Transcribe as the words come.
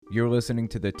You're listening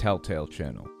to the Telltale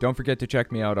Channel. Don't forget to check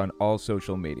me out on all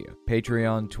social media: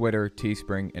 Patreon, Twitter,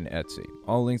 Teespring, and Etsy.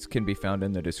 All links can be found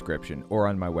in the description or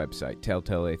on my website,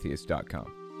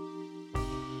 telltaleatheist.com.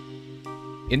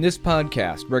 In this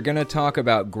podcast, we're going to talk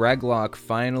about Greg Locke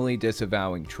finally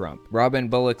disavowing Trump, Robin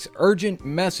Bullock's urgent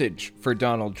message for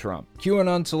Donald Trump,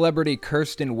 QAnon celebrity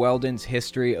Kirsten Weldon's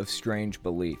history of strange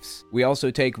beliefs. We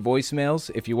also take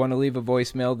voicemails. If you want to leave a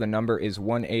voicemail, the number is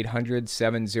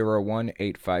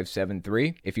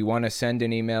 1-800-701-8573. If you want to send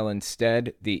an email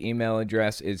instead, the email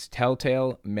address is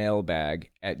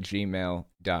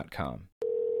telltalemailbag@gmail.com.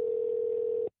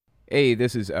 Hey,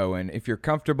 this is Owen. If you're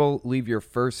comfortable, leave your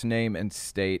first name and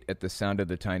state at the sound of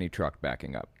the tiny truck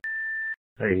backing up.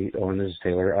 Hey, Owen, this is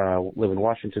Taylor. Live in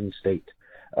Washington State.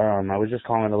 I was just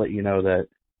calling to let you know that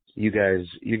you guys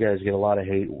get a lot of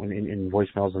hate when in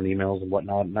voicemails and emails and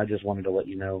whatnot, and I just wanted to let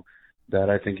you know that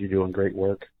I think you're doing great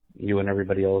work. You and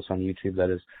everybody else on YouTube that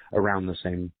is around the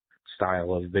same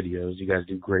style of videos. You guys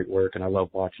do great work, and I love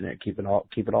watching it. Keep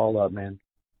it all up, man.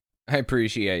 I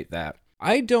appreciate that.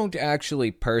 I don't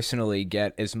actually personally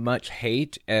get as much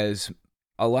hate as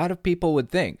a lot of people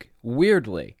would think.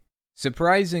 Weirdly.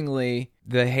 Surprisingly,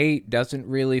 the hate doesn't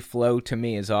really flow to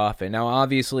me as often. Now,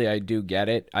 obviously, I do get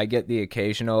it. I get the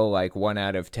occasional, 1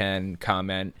 out of 10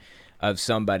 comment of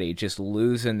somebody just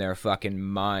losing their fucking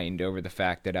mind over the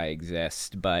fact that I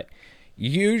exist. But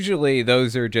usually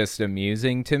those are just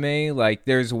amusing to me.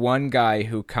 There's one guy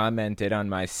who commented on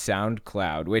my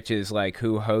SoundCloud, which is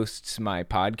who hosts my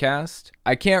podcast.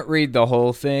 I can't read the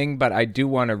whole thing, but I do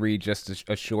want to read just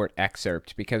a short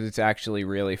excerpt because it's actually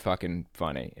really fucking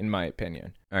funny, in my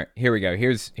opinion. All right, here we go.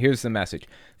 Here's the message.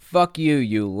 Fuck you,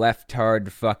 you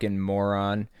leftard fucking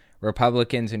moron.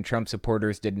 Republicans and Trump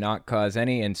supporters did not cause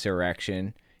any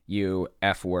insurrection, you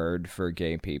F-word for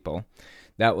gay people.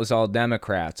 That was all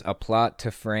Democrats, a plot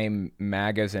to frame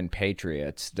MAGAs and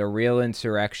patriots. The real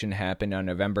insurrection happened on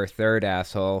November 3rd,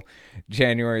 asshole.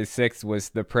 January 6th was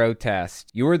the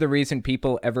protest. You were the reason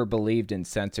people ever believed in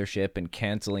censorship and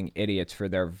canceling idiots for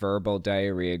their verbal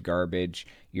diarrhea garbage.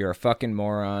 You're a fucking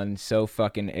moron, so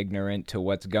fucking ignorant to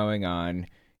what's going on,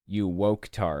 you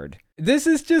woke-tard. This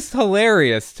is just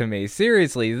hilarious to me.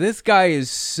 Seriously, this guy is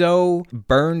so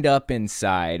burned up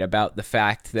inside about the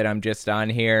fact that I'm just on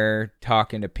here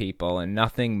talking to people and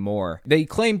nothing more. They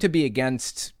claim to be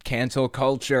against cancel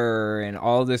culture and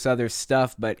all this other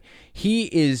stuff, but he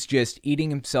is just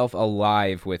eating himself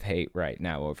alive with hate right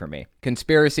now over me.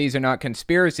 Conspiracies are not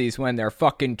conspiracies when they're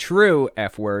fucking true,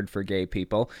 F-word for gay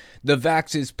people. The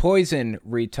vax is poison,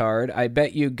 retard. I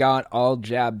bet you got all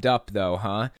jabbed up though,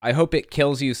 huh? I hope it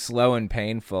kills you slow and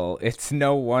painful. It's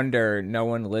no wonder no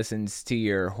one listens to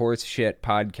your horse shit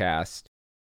podcast.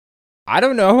 I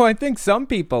don't know. I think some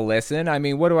people listen. I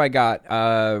mean, what do I got?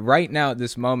 Right now at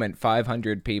this moment,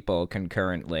 500 people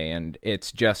concurrently, and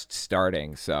it's just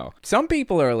starting. So some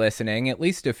people are listening, at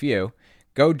least a few.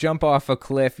 Go jump off a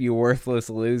cliff, you worthless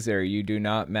loser. You do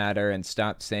not matter, and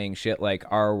stop saying shit like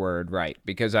R word, right?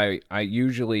 Because I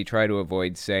usually try to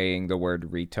avoid saying the word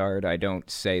retard. I don't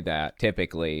say that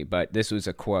typically, but this was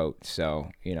a quote, so,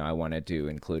 I wanted to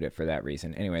include it for that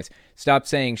reason. Anyways, stop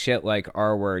saying shit like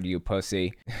R word, you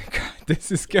pussy. God,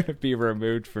 this is gonna be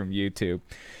removed from YouTube.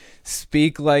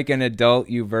 Speak like an adult,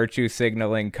 you virtue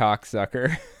signaling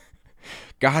cocksucker.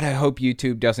 God, I hope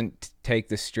YouTube doesn't take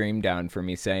the stream down for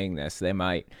me saying this. They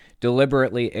might.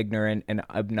 Deliberately ignorant and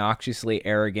obnoxiously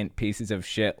arrogant pieces of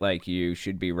shit like you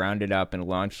should be rounded up and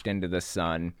launched into the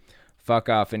sun. Fuck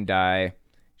off and die.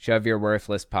 Shove your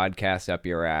worthless podcast up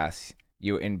your ass,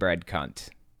 you inbred cunt.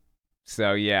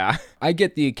 So yeah, I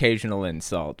get the occasional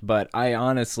insult, but I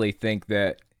honestly think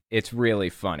that it's really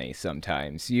funny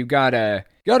sometimes. You gotta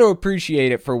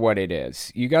appreciate it for what it is.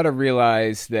 You gotta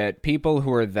realize that people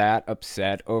who are that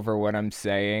upset over what I'm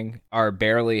saying are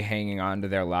barely hanging on to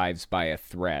their lives by a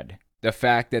thread. The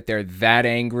fact that they're that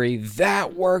angry,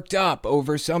 that worked up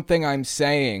over something I'm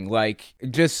saying,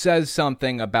 just says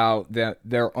something about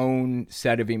their own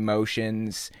set of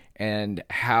emotions and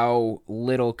how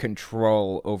little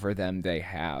control over them they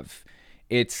have.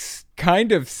 It's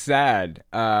kind of sad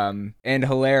and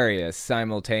hilarious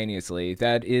simultaneously.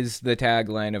 That is the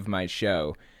tagline of my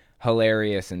show,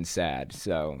 hilarious and sad.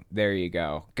 So there you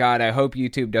go. God, I hope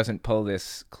YouTube doesn't pull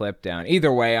this clip down.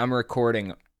 Either way, I'm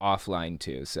recording offline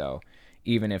too, so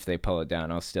even if they pull it down,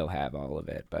 I'll still have all of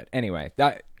it. But anyway,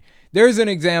 there's an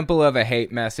example of a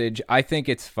hate message. I think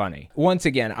it's funny. Once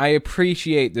again, I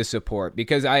appreciate the support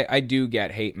because I do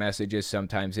get hate messages.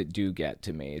 Sometimes it do get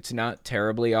to me. It's not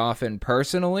terribly often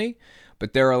personally,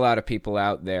 but there are a lot of people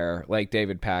out there like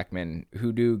David Pakman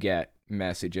who do get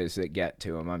messages that get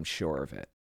to him. I'm sure of it.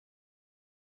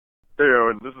 Hey,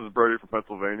 Owen, this is Brody from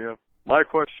Pennsylvania. My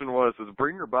question was, is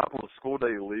bring your Bible to school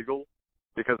day illegal?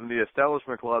 Because in the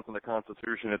Establishment Clause in the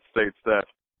Constitution, it states that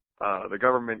the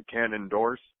government can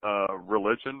endorse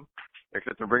religion,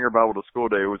 except to bring your Bible to school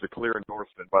day, it was a clear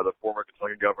endorsement by the former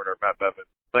Kentucky Governor, Matt Bevin.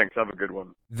 Thanks, have a good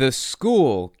one. The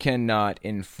school cannot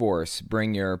enforce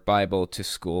bring your Bible to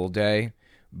school day,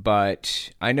 but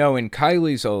I know in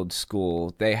Kylie's old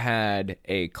school, they had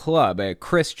a club, a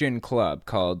Christian club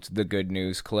called the Good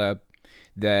News Club,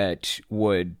 that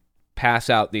would pass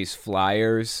out these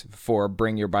flyers for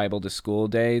Bring Your Bible to School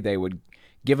Day. They would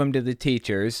give them to the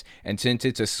teachers, and since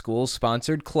it's a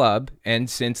school-sponsored club, and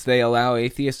since they allow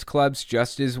atheist clubs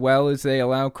just as well as they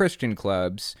allow Christian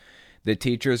clubs, the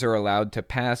teachers are allowed to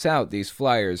pass out these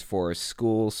flyers for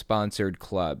school-sponsored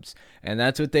clubs. And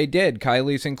that's what they did.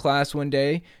 Kylie's in class one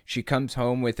day. She comes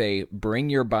home with a Bring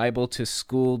Your Bible to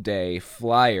School Day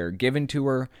flyer given to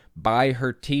her by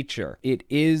her teacher. It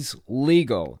is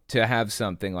legal to have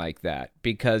something like that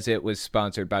because it was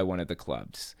sponsored by one of the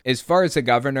clubs. As far as the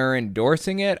governor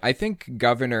endorsing it, I think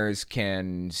governors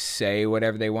can say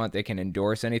whatever they want. They can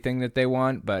endorse anything that they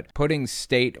want, but putting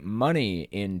state money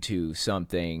into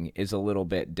something is a little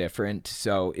bit different.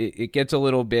 So it gets a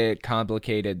little bit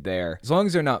complicated there. As long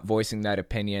as they're not voicing that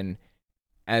opinion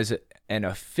as an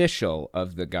official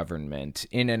of the government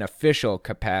in an official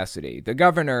capacity. The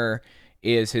governor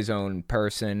is his own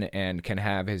person and can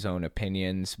have his own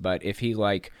opinions, but if he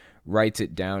writes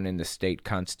it down in the state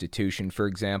constitution, for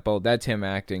example, that's him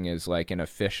acting as an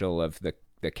official of the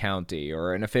county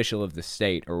or an official of the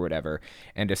state or whatever,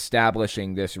 and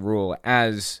establishing this rule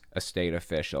as a state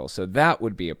official. So that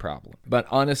would be a problem. But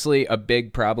honestly, a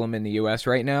big problem in the U.S.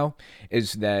 right now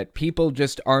is that people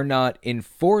just are not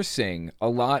enforcing a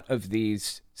lot of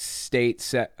these state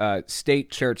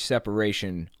church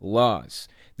separation laws.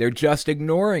 They're just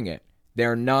ignoring it.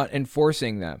 They're not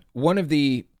enforcing them. One of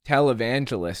the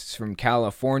televangelists from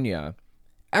California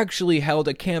actually held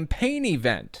a campaign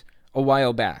event a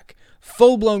while back.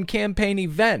 Full-blown campaign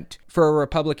event for a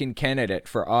Republican candidate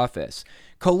for office.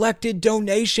 Collected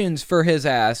donations for his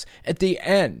ass at the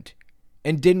end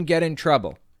and didn't get in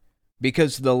trouble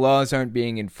because the laws aren't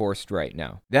being enforced right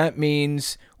now. That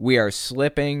means we are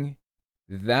slipping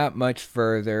that much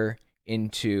further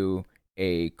into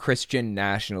a Christian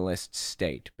nationalist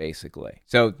state, basically.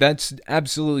 So that's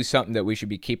absolutely something that we should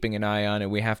be keeping an eye on,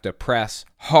 and we have to press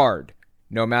hard.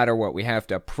 No matter what, we have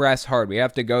to press hard. We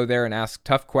have to go there and ask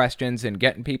tough questions and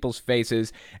get in people's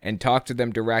faces and talk to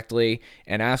them directly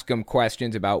and ask them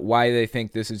questions about why they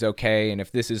think this is okay and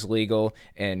if this is legal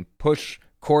and push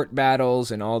court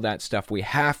battles and all that stuff. We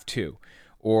have to,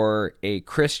 or a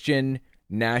Christian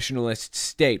nationalist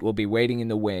state will be waiting in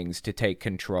the wings to take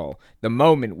control the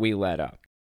moment we let up.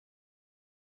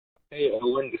 Hey,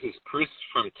 Owen, this is Chris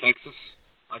from Texas.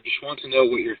 I just want to know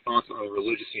what your thoughts on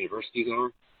religious universities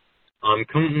are. I'm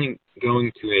currently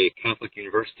going to a Catholic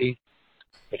university,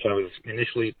 which I was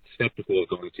initially skeptical of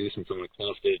going to since I'm a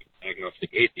closeted agnostic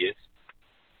atheist.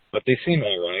 But they seem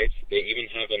all right. They even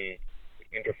have an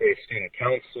interfaith student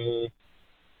council,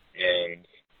 and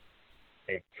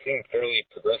they seem fairly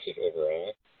progressive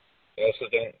overall. They also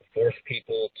don't force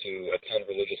people to attend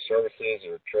religious services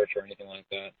or church or anything like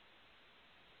that.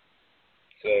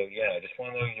 So, yeah, I just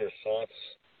want to know your thoughts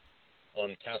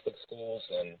on Catholic schools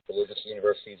and religious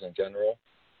universities in general.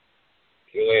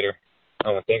 See you later.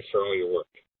 Thanks for all your work.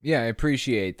 Yeah, I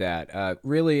appreciate that.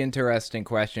 Really interesting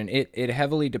question. It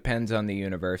heavily depends on the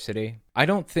university. I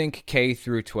don't think K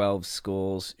through 12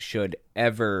 schools should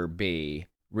ever be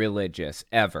religious,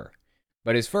 ever.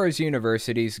 But as far as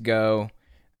universities go,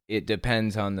 it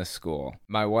depends on the school.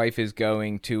 My wife is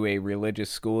going to a religious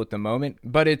school at the moment,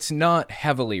 but it's not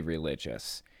heavily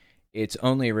religious. It's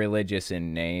only religious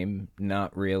in name,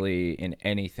 not really in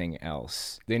anything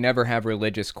else. They never have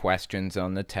religious questions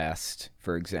on the test,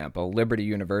 for example. Liberty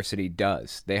University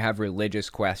does. They have religious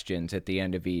questions at the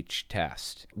end of each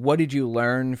test. What did you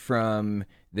learn from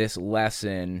this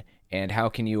lesson, and how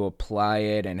can you apply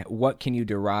it, and what can you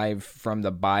derive from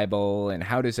the Bible, and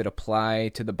how does it apply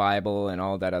to the Bible, and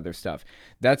all that other stuff?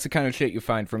 That's the kind of shit you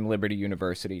find from Liberty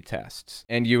University tests.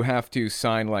 And you have to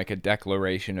sign a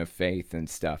declaration of faith and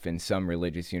stuff in some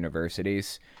religious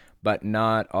universities, but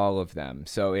not all of them.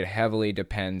 So it heavily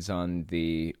depends on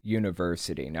the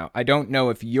university. Now, I don't know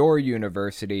if your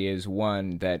university is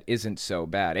one that isn't so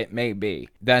bad. It may be.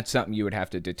 That's something you would have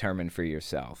to determine for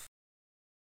yourself.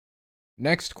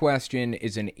 Next question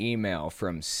is an email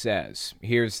from Says.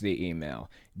 Here's the email.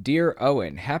 Dear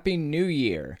Owen, Happy New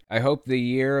Year. I hope the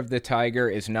year of the tiger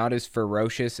is not as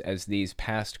ferocious as these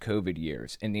past COVID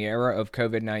years. In the era of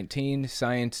COVID-19,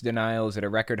 science denial is at a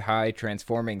record high,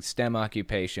 transforming STEM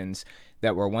occupations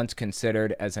that were once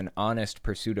considered as an honest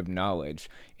pursuit of knowledge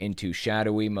into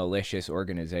shadowy, malicious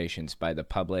organizations by the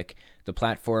public. The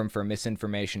platform for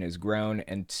misinformation has grown,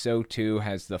 and so too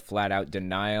has the flat-out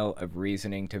denial of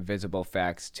reasoning to visible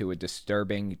facts to a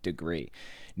disturbing degree.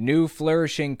 New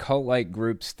flourishing cult-like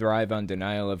groups thrive on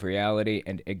denial of reality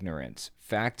and ignorance.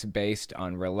 Facts based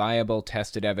on reliable,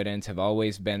 tested evidence have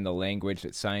always been the language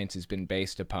that science has been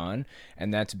based upon,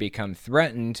 and that's become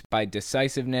threatened by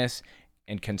decisiveness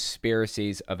and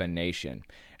conspiracies of a nation.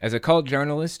 As a cult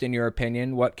journalist, in your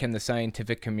opinion, what can the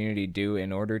scientific community do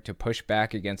in order to push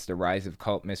back against the rise of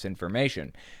cult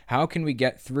misinformation? How can we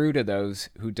get through to those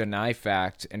who deny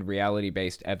fact and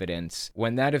reality-based evidence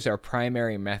when that is our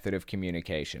primary method of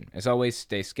communication? As always,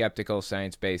 stay skeptical,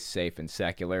 science-based, safe, and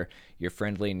secular. Your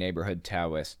friendly neighborhood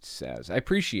Taoist says. I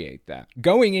appreciate that.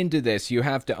 Going into this, you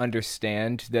have to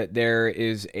understand that there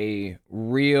is a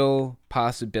real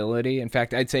possibility, in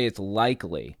fact, I'd say it's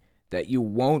likely, that you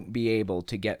won't be able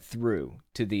to get through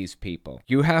to these people.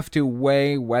 You have to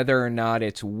weigh whether or not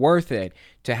it's worth it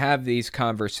to have these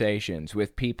conversations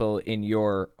with people in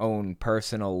your own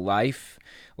personal life,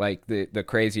 like the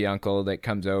crazy uncle that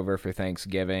comes over for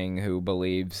Thanksgiving who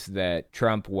believes that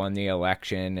Trump won the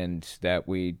election and that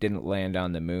we didn't land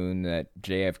on the moon, that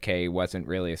JFK wasn't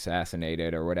really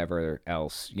assassinated or whatever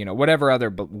else, whatever other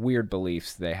weird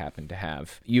beliefs they happen to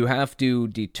have. You have to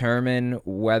determine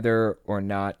whether or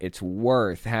not it's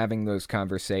worth having those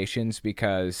conversations, because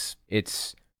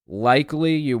it's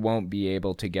likely you won't be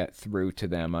able to get through to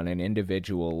them on an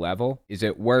individual level. Is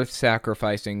it worth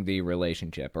sacrificing the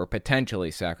relationship, or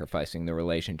potentially sacrificing the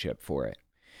relationship for it?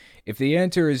 If the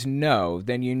answer is no,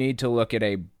 then you need to look at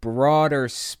a broader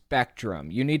spectrum.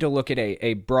 You need to look at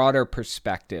a broader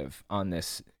perspective on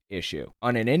this issue.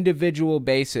 On an individual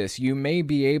basis, you may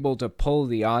be able to pull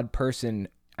the odd person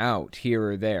out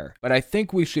here or there, but I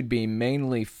think we should be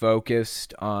mainly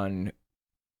focused on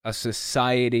a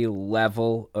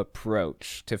society-level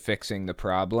approach to fixing the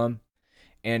problem,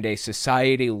 and a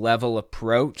society-level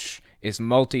approach is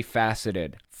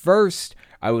multifaceted. First,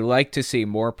 I would like to see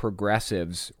more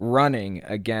progressives running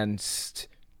against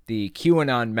the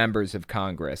QAnon members of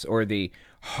Congress, or the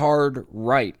hard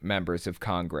right members of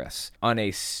Congress, on a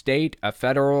state, a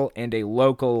federal, and a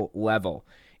local level.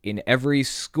 In every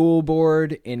school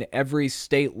board, in every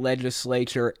state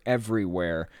legislature,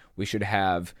 everywhere, we should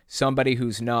have somebody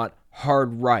who's not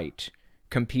hard right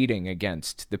competing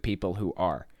against the people who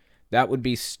are. That would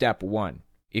be step one.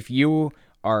 If you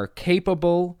are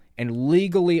capable and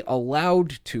legally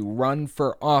allowed to run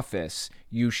for office,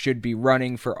 you should be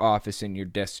running for office in your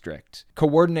district.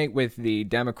 Coordinate with the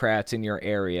Democrats in your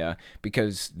area,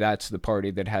 because that's the party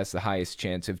that has the highest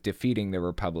chance of defeating the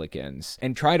Republicans.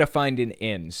 And try to find an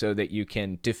in so that you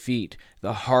can defeat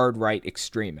the hard right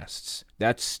extremists.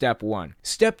 That's step one.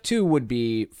 Step two would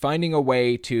be finding a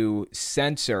way to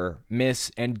censor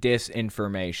mis- and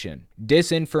disinformation.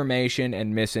 Disinformation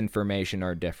and misinformation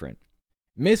are different.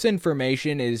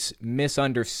 Misinformation is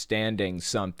misunderstanding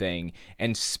something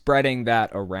and spreading that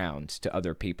around to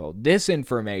other people.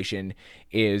 Disinformation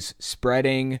is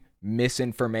spreading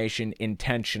misinformation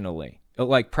intentionally,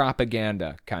 like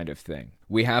propaganda kind of thing.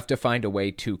 We have to find a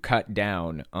way to cut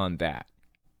down on that.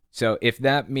 So if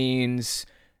that means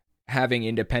having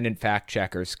independent fact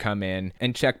checkers come in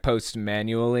and check posts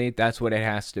manually, that's what it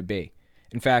has to be.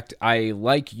 In fact, I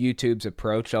like YouTube's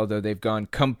approach, although they've gone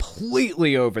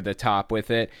completely over the top with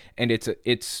it, and it's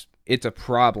a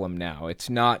problem now. It's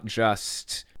not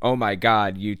just, oh my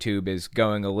God, YouTube is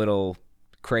going a little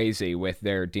crazy with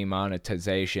their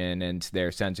demonetization and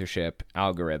their censorship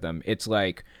algorithm. It's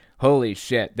like, holy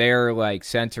shit, they're like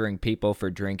censoring people for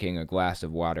drinking a glass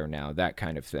of water now, that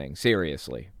kind of thing.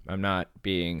 Seriously, I'm not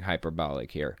being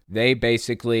hyperbolic here. They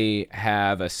basically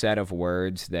have a set of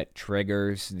words that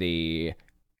triggers the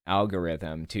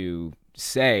algorithm to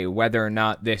say whether or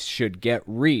not this should get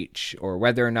reach, or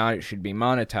whether or not it should be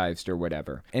monetized or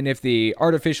whatever. And if the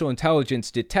artificial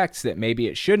intelligence detects that maybe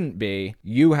it shouldn't be,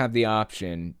 you have the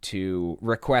option to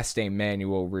request a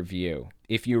manual review.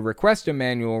 If you request a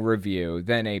manual review,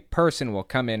 then a person will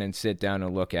come in and sit down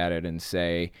and look at it and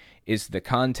say, is the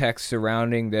context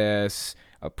surrounding this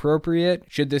appropriate?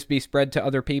 Should this be spread to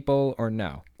other people or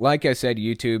no? Like I said,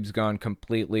 YouTube's gone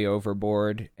completely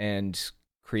overboard, and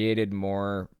created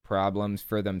more problems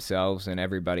for themselves and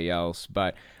everybody else,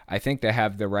 but I think they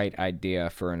have the right idea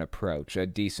for an approach, a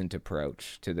decent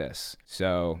approach to this.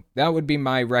 So that would be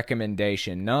my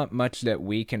recommendation. Not much that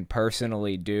we can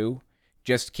personally do.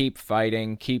 Just keep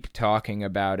fighting, keep talking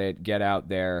about it, get out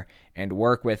there and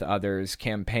work with others,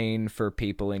 campaign for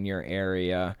people in your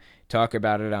area, talk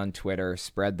about it on Twitter,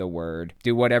 spread the word,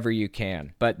 do whatever you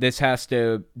can. But this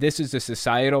is a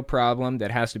societal problem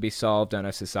that has to be solved on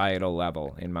a societal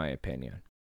level, in my opinion.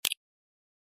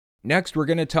 Next, we're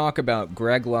going to talk about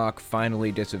Greg Locke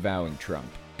finally disavowing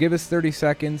Trump. Give us 30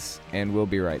 seconds, and we'll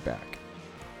be right back.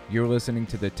 You're listening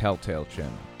to the Telltale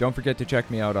Channel. Don't forget to check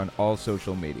me out on all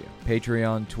social media: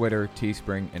 Patreon, Twitter,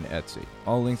 Teespring, and Etsy.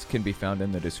 All links can be found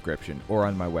in the description or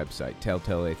on my website,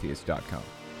 telltaleatheist.com.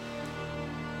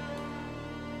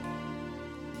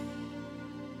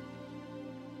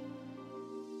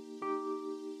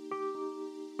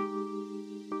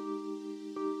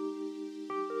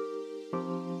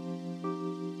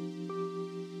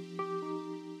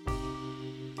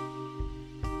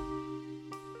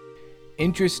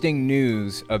 Interesting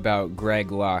news about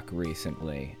Greg Locke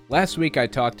recently. Last week I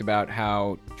talked about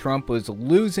how Trump was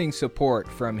losing support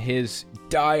from his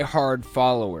die-hard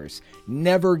followers,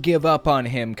 never give up on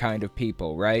him kind of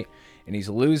people, right? And he's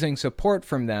losing support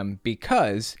from them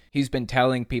because he's been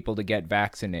telling people to get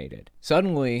vaccinated.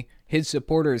 Suddenly, his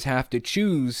supporters have to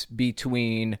choose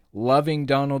between loving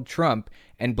Donald Trump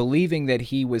and believing that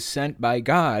he was sent by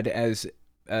God as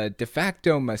a de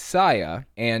facto messiah,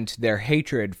 and their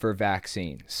hatred for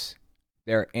vaccines,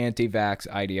 their anti-vax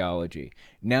ideology.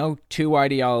 Now 2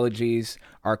 ideologies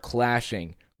are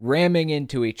clashing, ramming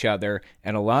into each other,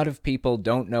 and a lot of people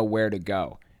don't know where to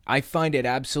go. I find it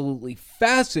absolutely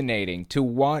fascinating to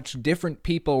watch different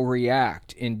people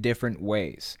react in different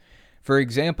ways. For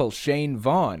example, Shane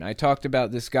Vaughn, I talked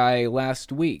about this guy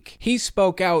last week. He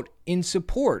spoke out in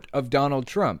support of Donald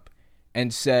Trump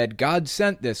and said, God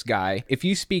sent this guy. If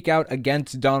you speak out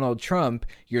against Donald Trump,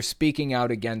 you're speaking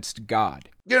out against God.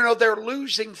 You know, they're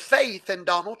losing faith in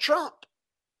Donald Trump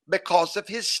because of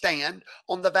his stand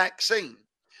on the vaccine.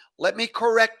 Let me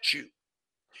correct you.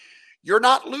 You're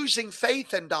not losing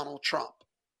faith in Donald Trump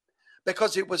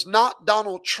because it was not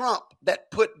Donald Trump that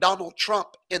put Donald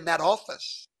Trump in that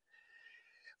office.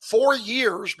 4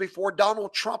 years before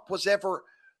Donald Trump was ever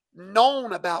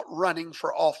known about running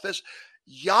for office,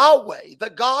 Yahweh,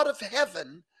 the God of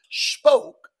heaven,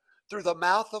 spoke through the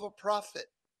mouth of a prophet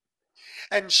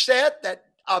and said that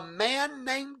a man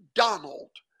named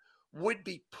Donald would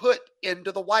be put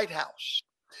into the White House,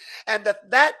 and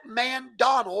that man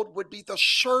Donald would be the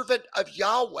servant of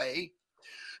Yahweh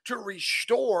to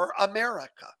restore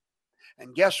America.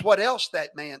 And guess what else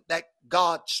that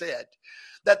God said?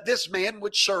 That this man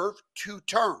would serve 2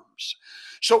 terms.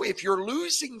 So if you're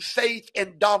losing faith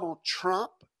in Donald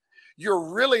Trump,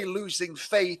 you're really losing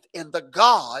faith in the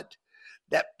God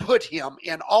that put him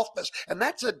in office. And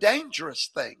that's a dangerous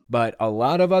thing. But a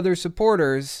lot of other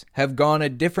supporters have gone a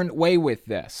different way with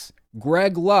this.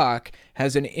 Greg Locke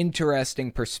has an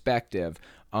interesting perspective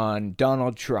on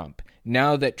Donald Trump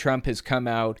now that Trump has come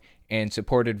out and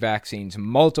supported vaccines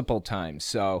multiple times.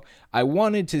 So I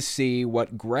wanted to see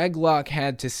what Greg Locke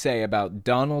had to say about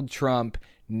Donald Trump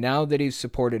now that he's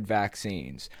supported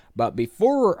vaccines. But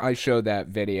before I show that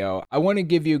video, I want to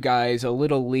give you guys a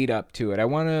little lead up to it. I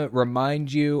want to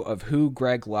remind you of who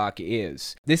Greg Locke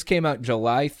is. This came out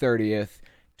July 30th,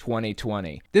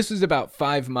 2020. This was about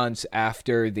 5 months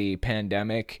after the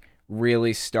pandemic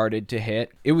really started to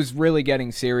hit. It was really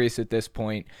getting serious at this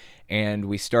point, and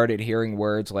we started hearing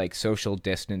words like social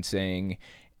distancing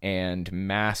and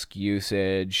mask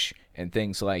usage and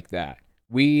things like that.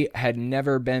 We had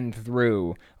never been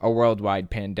through a worldwide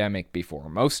pandemic before,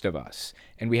 most of us,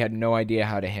 and we had no idea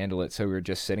how to handle it, so we were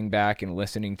just sitting back and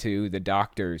listening to the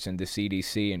doctors and the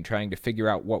CDC and trying to figure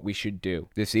out what we should do.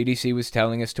 The CDC was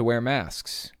telling us to wear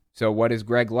masks. So what does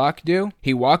Greg Locke do?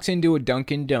 He walks into a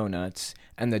Dunkin' Donuts,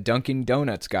 and the Dunkin'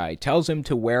 Donuts guy tells him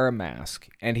to wear a mask,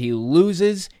 and he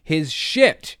loses his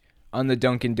shit on the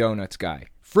Dunkin' Donuts guy.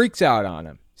 Freaks out on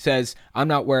him. Says, I'm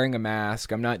not wearing a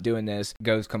mask, I'm not doing this,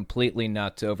 goes completely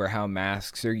nuts over how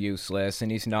masks are useless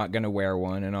and he's not going to wear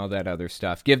one and all that other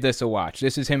stuff. Give this a watch.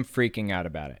 This is him freaking out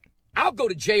about it. I'll go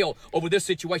to jail over this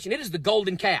situation. It is the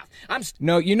golden calf.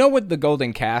 No, you know what the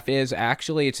golden calf is?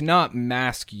 Actually, it's not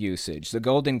mask usage. The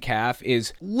golden calf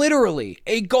is literally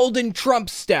a golden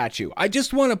Trump statue. I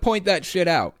just want to point that shit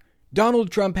out.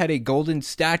 Donald Trump had a golden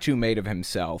statue made of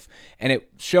himself, and it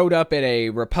showed up at a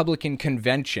Republican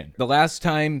convention. The last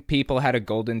time people had a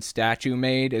golden statue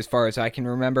made, as far as I can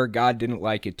remember, God didn't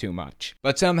like it too much.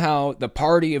 But somehow, the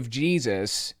party of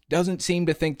Jesus doesn't seem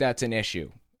to think that's an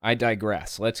issue. I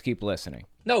digress. Let's keep listening.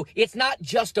 No, it's not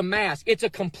just a mask. It's a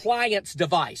compliance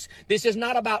device. This is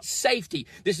not about safety.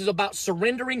 This is about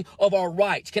surrendering of our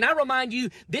rights. Can I remind you,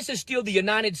 this is still the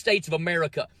United States of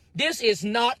America. This is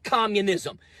not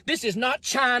communism. This is not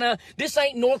China. This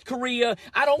ain't North Korea.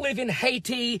 I don't live in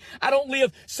Haiti. I don't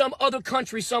live some other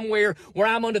country somewhere where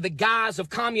I'm under the guise of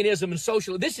communism and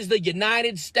socialism. This is the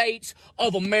United States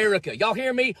of America. Y'all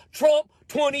hear me? Trump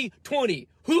 2020.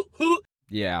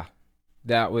 Yeah.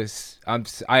 That was,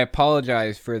 I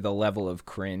apologize for the level of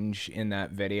cringe in that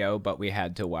video, but we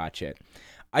had to watch it.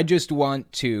 I just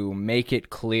want to make it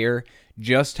clear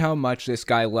just how much this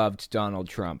guy loved Donald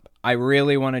Trump. I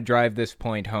really want to drive this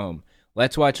point home.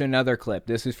 Let's watch another clip.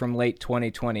 This is from late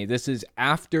 2020. This is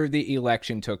after the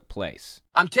election took place.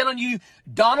 I'm telling you,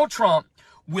 Donald Trump,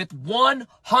 with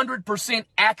 100%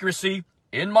 accuracy,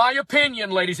 in my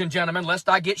opinion, ladies and gentlemen, lest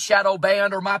I get shadow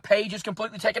banned or my page is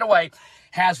completely taken away,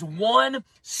 has won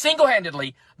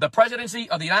single-handedly the presidency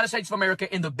of the United States of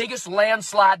America in the biggest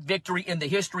landslide victory in the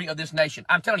history of this nation.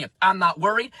 I'm telling you, I'm not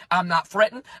worried. I'm not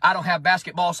fretting. I don't have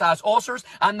basketball-sized ulcers.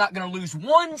 I'm not going to lose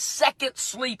 1 second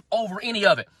sleep over any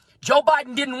of it. Joe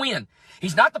Biden didn't win.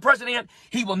 He's not the president.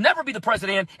 He will never be the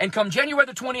president. And come January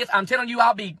the 20th, I'm telling you,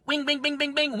 I'll be wing, bing, bing,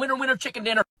 bing, bing, winner, winner, chicken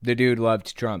dinner. The dude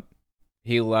loved Trump.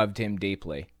 He loved him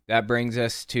deeply. That brings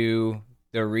us to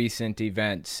the recent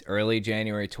events, early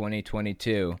January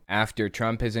 2022, after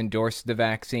Trump has endorsed the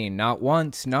vaccine. Not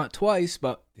once, not twice,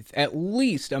 but at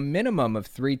least a minimum of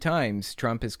 3 times,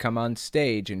 Trump has come on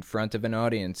stage in front of an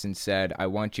audience and said, I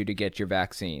want you to get your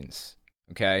vaccines.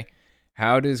 Okay?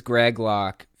 How does Greg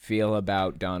Locke feel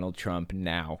about Donald Trump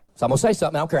now? So I'm going to say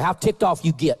something. I don't care how ticked off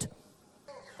you get.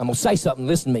 I'm going to say something.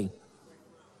 Listen to me.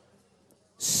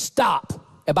 Stop.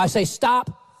 Everybody say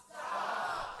stop.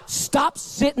 Stop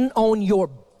sitting on your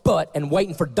butt and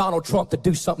waiting for Donald Trump to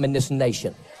do something in this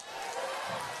nation.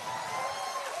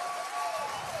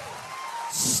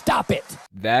 Stop it.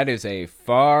 That is a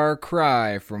far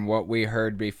cry from what we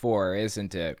heard before,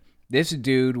 isn't it? This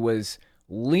dude was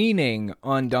leaning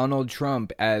on Donald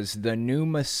Trump as the new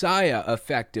Messiah,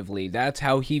 effectively. That's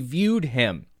how he viewed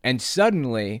him. And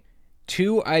suddenly,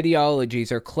 2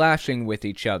 ideologies are clashing with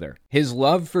each other. His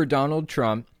love for Donald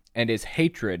Trump and his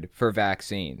hatred for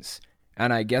vaccines.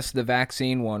 And I guess the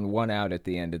vaccine one won out at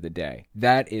the end of the day.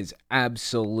 That is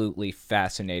absolutely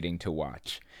fascinating to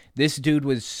watch. This dude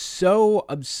was so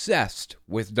obsessed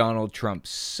with Donald Trump,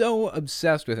 so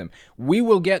obsessed with him. We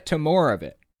will get to more of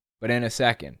it, but in a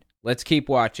second. Let's keep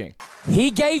watching.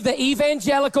 He gave the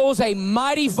evangelicals a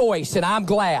mighty voice, and I'm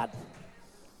glad.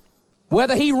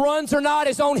 Whether he runs or not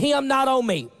is on him, not on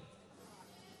me.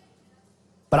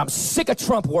 But I'm sick of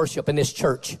Trump worship in this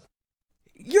church.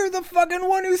 You're the fucking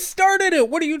one who started it.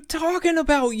 What are you talking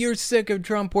about? You're sick of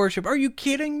Trump worship. Are you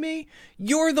kidding me?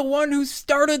 You're the one who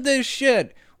started this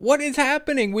shit. What is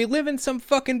happening? We live in some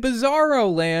fucking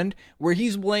bizarro land where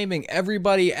he's blaming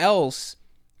everybody else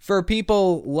for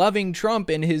people loving Trump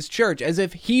in his church, as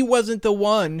if he wasn't the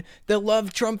one that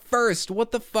loved Trump first. What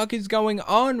the fuck is going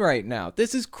on right now?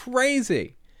 This is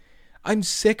crazy. I'm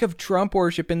sick of Trump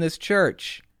worship in this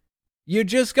church. You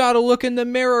just gotta look in the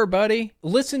mirror, buddy.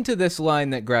 Listen to this line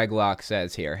that Greg Locke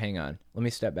says here. Hang on. Let me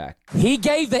step back. He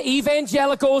gave the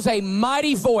evangelicals a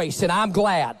mighty voice, and I'm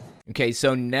glad. Okay,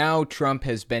 so now Trump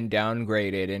has been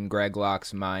downgraded in Greg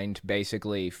Locke's mind,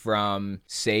 basically from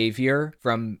savior,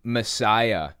 from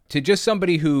Messiah, to just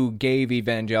somebody who gave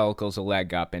evangelicals a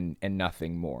leg up and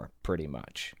nothing more, pretty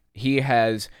much. He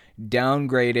has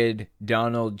downgraded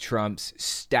Donald Trump's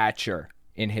stature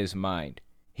in his mind.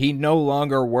 He no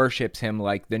longer worships him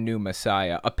like the new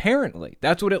Messiah. Apparently,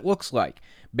 that's what it looks like.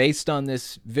 Based on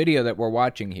this video that we're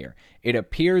watching here, it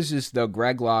appears as though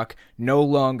Greg Locke no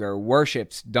longer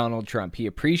worships Donald Trump. He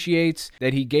appreciates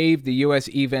that he gave the U.S.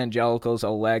 evangelicals a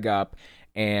leg up,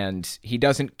 and he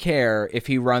doesn't care if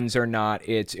he runs or not.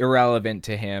 It's irrelevant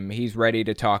to him. He's ready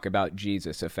to talk about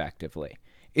Jesus effectively.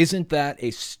 Isn't that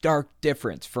a stark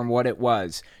difference from what it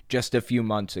was just a few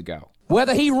months ago?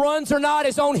 Whether he runs or not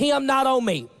is on him, not on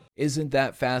me. Isn't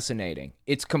that fascinating?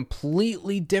 It's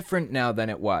completely different now than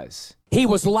it was. He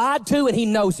was lied to, and he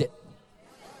knows it.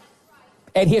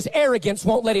 And his arrogance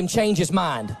won't let him change his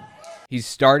mind. He's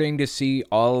starting to see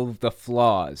all of the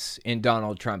flaws in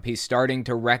Donald Trump. He's starting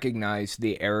to recognize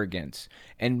the arrogance,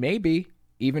 and maybe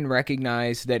even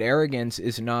recognize that arrogance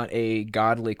is not a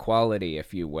godly quality,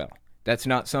 if you will. That's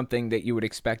not something that you would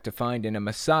expect to find in a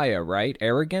Messiah, right?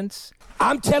 Arrogance?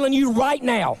 I'm telling you right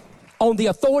now, on the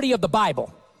authority of the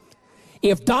Bible,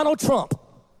 if Donald Trump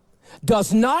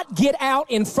does not get out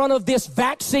in front of this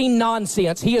vaccine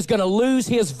nonsense, he is going to lose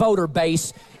his voter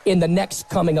base in the next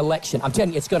coming election. I'm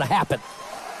telling you, it's going to happen.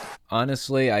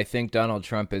 Honestly, I think Donald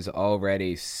Trump has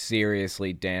already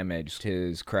seriously damaged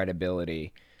his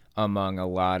credibility among a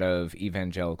lot of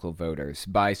evangelical voters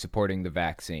by supporting the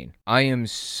vaccine. I am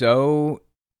so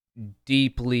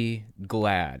deeply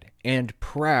glad and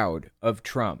proud of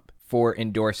Trump for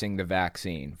endorsing the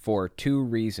vaccine for two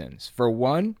reasons. For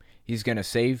one, he's going to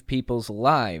save people's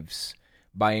lives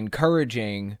by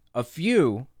encouraging a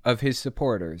few of his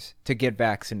supporters to get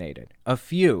vaccinated. A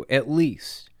few, at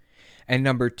least. And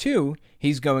number two,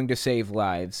 he's going to save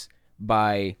lives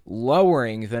by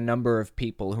lowering the number of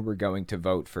people who are going to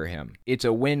vote for him. It's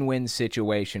a win-win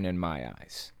situation in my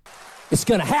eyes. It's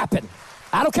going to happen.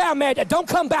 I don't care how mad. Don't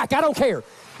come back. I don't care.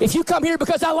 If you come here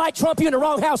because I like Trump, you're in the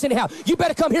wrong house anyhow. You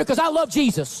better come here because I love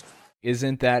Jesus.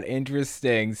 Isn't that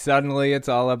interesting? Suddenly it's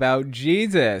all about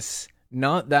Jesus.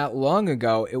 Not that long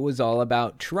ago, it was all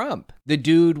about Trump. The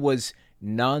dude was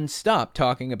nonstop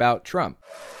talking about Trump.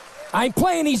 I ain't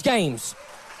playing these games.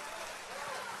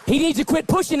 He needs to quit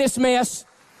pushing this mess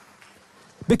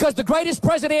because the greatest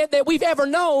president that we've ever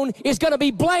known is going to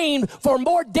be blamed for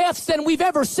more deaths than we've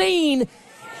ever seen,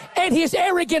 and his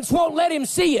arrogance won't let him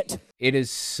see it. It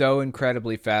is so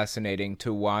incredibly fascinating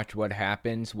to watch what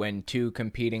happens when two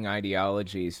competing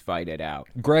ideologies fight it out.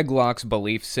 Greg Locke's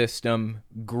belief system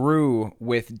grew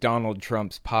with Donald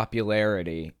Trump's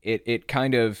popularity. It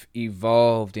kind of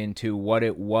evolved into what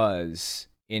it was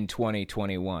in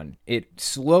 2021. It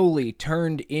slowly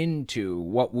turned into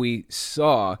what we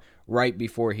saw right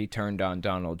before he turned on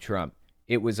Donald Trump.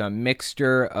 It was a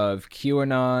mixture of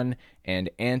QAnon and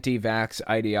anti-vax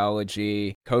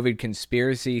ideology, COVID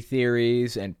conspiracy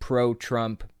theories, and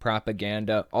pro-Trump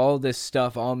propaganda. All this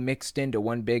stuff all mixed into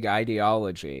one big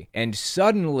ideology. And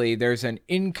suddenly there's an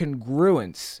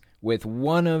incongruence with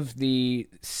one of the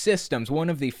systems, one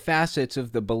of the facets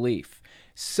of the belief.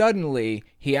 Suddenly,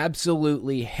 he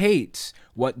absolutely hates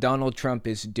what Donald Trump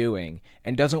is doing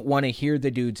and doesn't want to hear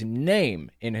the dude's name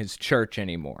in his church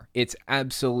anymore. It's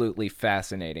absolutely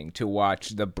fascinating to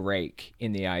watch the break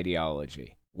in the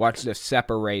ideology. Watch the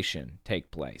separation take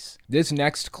place. This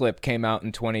next clip came out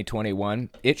in 2021.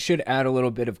 It should add a little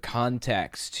bit of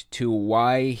context to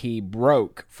why he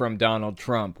broke from Donald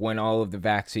Trump when all of the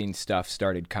vaccine stuff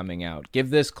started coming out. Give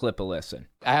this clip a listen.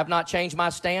 I have not changed my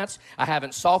stance. I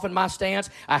haven't softened my stance.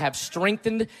 I have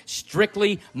strengthened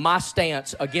strictly my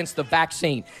stance against the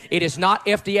vaccine. It is not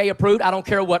FDA approved. I don't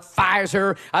care what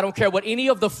Pfizer, I don't care what any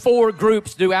of the four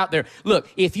groups do out there. Look,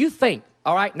 if you think,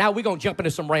 all right, now we're going to jump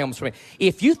into some realms for me.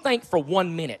 If you think for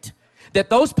 1 minute that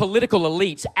those political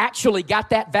elites actually got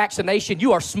that vaccination,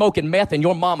 you are smoking meth in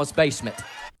your mama's basement.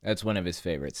 That's one of his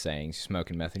favorite sayings,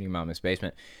 smoking meth in your mama's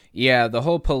basement. Yeah, the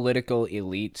whole political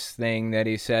elites thing that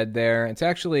he said there, it's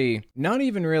actually not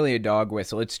even really a dog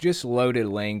whistle. It's just loaded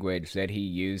language that he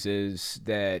uses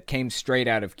that came straight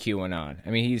out of QAnon.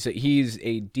 I mean, he's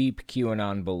a deep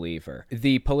QAnon believer.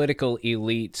 The political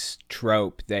elites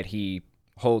trope that he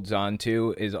holds on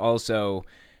to is also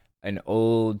an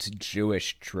old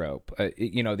Jewish trope.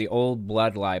 The old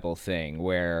blood libel thing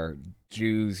where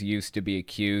Jews used to be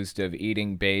accused of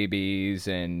eating babies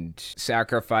and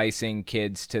sacrificing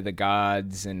kids to the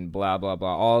gods and blah, blah,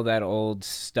 blah. All that old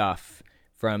stuff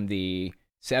from the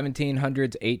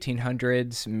 1700s,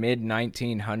 1800s,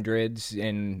 mid-1900s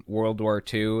in World War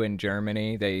II in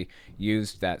Germany. They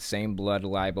used that same blood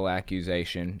libel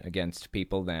accusation against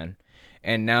people then.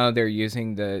 And now they're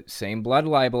using the same blood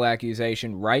libel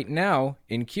accusation right now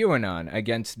in QAnon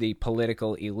against the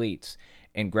political elites.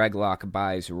 And Greg Locke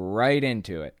buys right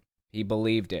into it. He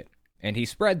believed it. And he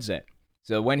spreads it.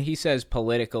 So when he says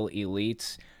political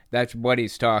elites, that's what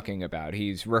he's talking about.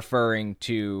 He's referring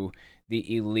to the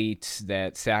elites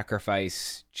that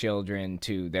sacrifice children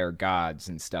to their gods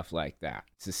and stuff like that.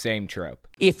 It's the same trope.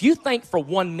 If you think for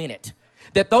 1 minute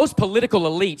that those political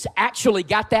elites actually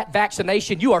got that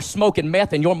vaccination, you are smoking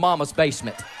meth in your mama's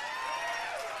basement.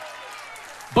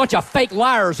 Bunch of fake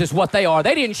liars is what they are.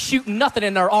 They didn't shoot nothing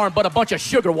in their arm but a bunch of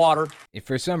sugar water. If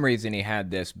for some reason he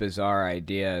had this bizarre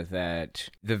idea that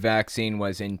the vaccine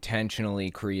was intentionally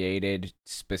created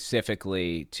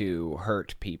specifically to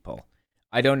hurt people.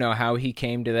 I don't know how he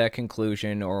came to that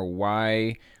conclusion or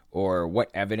why or what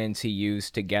evidence he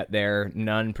used to get there.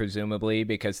 None, presumably,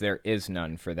 because there is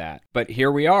none for that. But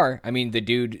here we are. I mean, the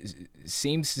dude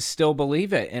seems to still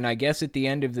believe it. And I guess at the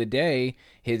end of the day,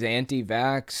 his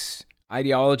anti-vax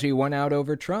ideology won out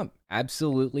over Trump.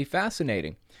 Absolutely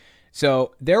fascinating.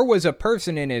 So there was a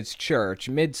person in his church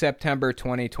mid-September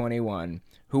 2021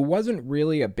 who wasn't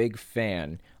really a big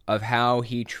fan of how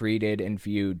he treated and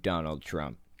viewed Donald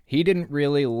Trump. He didn't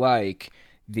really like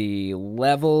the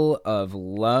level of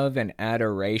love and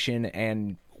adoration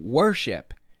and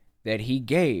worship that he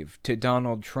gave to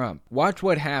Donald Trump. Watch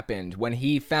what happened when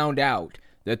he found out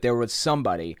that there was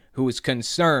somebody who was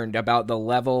concerned about the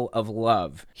level of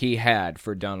love he had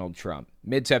for Donald Trump.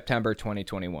 Mid-September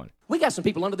 2021. We got some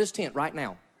people under this tent right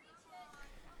now.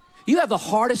 You have the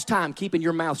hardest time keeping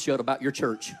your mouth shut about your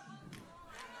church.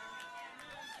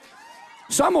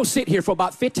 So I'm going to sit here for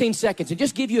about 15 seconds and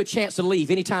just give you a chance to leave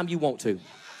anytime you want to.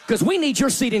 Because we need your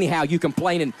seat anyhow, you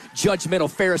complaining, judgmental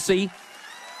Pharisee.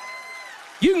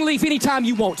 You can leave anytime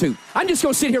you want to. I'm just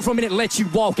going to sit here for a minute and let you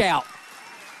walk out.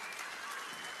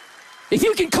 If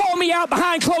you can call me out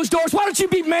behind closed doors, why don't you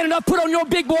be man enough, put on your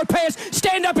big boy pants,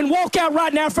 stand up and walk out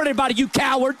right now in front of everybody, you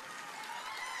coward.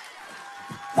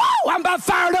 Whoa, I'm about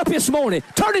fired up this morning.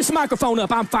 Turn this microphone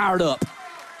up, I'm fired up.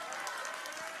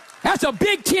 That's a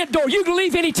big tent door. You can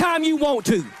leave anytime you want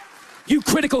to. You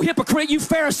critical hypocrite, you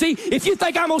Pharisee. If you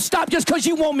think I'm going to stop just because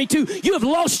you want me to, you have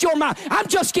lost your mind. I'm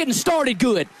just getting started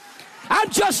good. I'm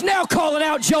just now calling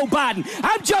out Joe Biden.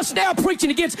 I'm just now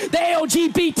preaching against the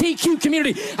LGBTQ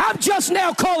community. I'm just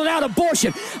now calling out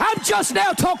abortion. I'm just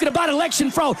now talking about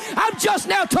election fraud. I'm just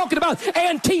now talking about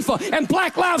Antifa and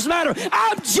Black Lives Matter.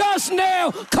 I'm just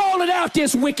now calling out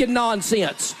this wicked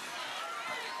nonsense.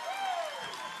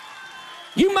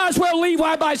 You might as well leave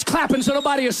while everybody's clapping so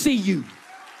nobody will see you.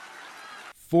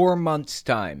 4 months'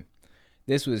 time.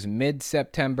 This was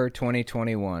mid-September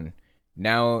 2021.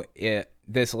 Now,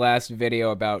 this last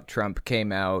video about Trump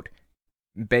came out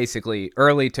basically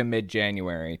early to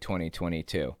mid-January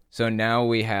 2022. So now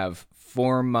we have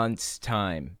 4 months'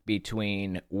 time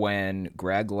between when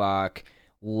Greg Locke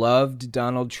loved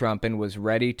Donald Trump and was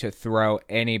ready to throw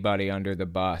anybody under the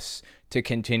bus to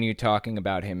continue talking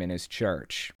about him in his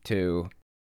church, to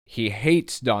he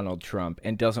hates Donald Trump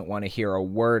and doesn't want to hear a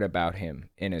word about him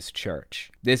in his church.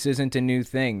 This isn't a new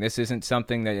thing. This isn't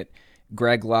something that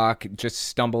Greg Locke just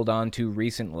stumbled onto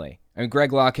recently. I mean,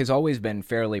 Greg Locke has always been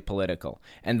fairly political.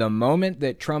 And the moment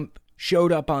that Trump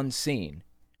showed up on scene,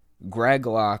 Greg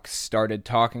Locke started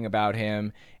talking about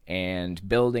him and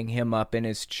building him up in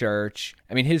his church.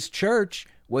 I mean, his church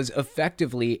was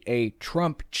effectively a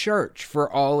Trump church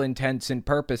for all intents and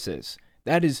purposes.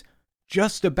 That is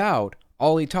just about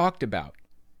all he talked about.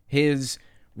 His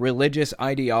religious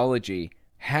ideology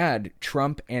had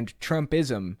Trump and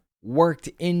Trumpism worked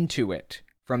into it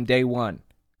from day one.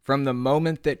 From the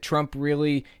moment that Trump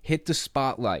really hit the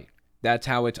spotlight, that's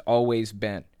how it's always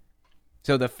been.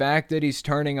 So the fact that he's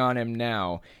turning on him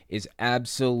now is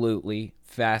absolutely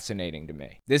fascinating to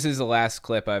me. This is the last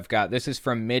clip I've got. This is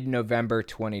from mid-November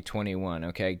 2021,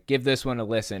 okay? Give this one a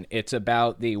listen. It's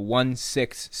about the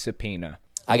 1-6 subpoena.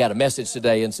 I got a message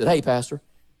today and said, hey, Pastor,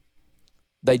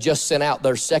 they just sent out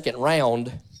their second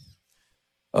round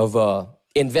of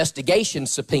investigation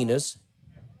subpoenas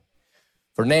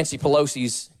for Nancy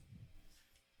Pelosi's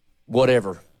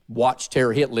whatever, watch,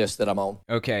 terror, hit list that I'm on.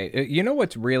 Okay, you know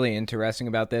what's really interesting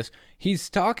about this? He's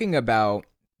talking about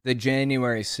the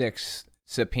January 6th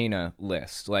subpoena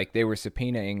list. Like, they were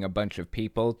subpoenaing a bunch of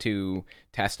people to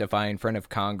testify in front of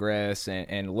Congress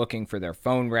and looking for their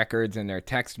phone records and their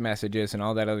text messages and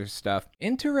all that other stuff.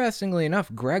 Interestingly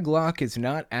enough, Greg Locke is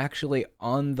not actually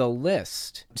on the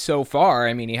list so far.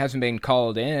 I mean, he hasn't been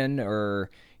called in, or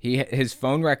his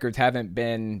phone records haven't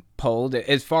been pulled,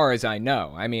 as far as I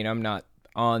know. I mean, I'm not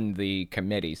on the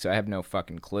committee, so I have no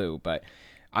fucking clue, but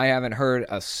I haven't heard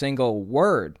a single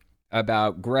word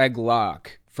about Greg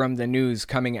Locke from the news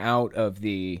coming out of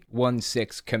the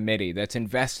 1-6 committee that's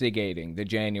investigating the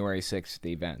January 6th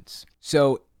events.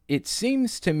 So it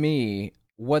seems to me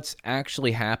what's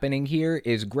actually happening here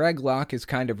is Greg Locke is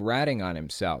kind of ratting on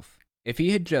himself. If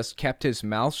he had just kept his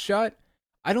mouth shut,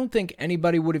 I don't think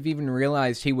anybody would have even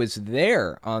realized he was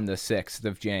there on the 6th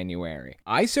of January.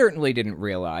 I certainly didn't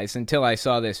realize until I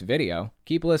saw this video.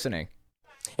 Keep listening.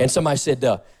 And somebody said,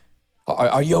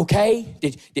 are you okay?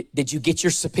 Did you get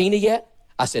your subpoena yet?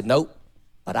 I said, nope,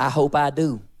 but I hope I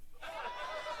do.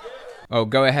 Oh,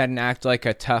 go ahead and act like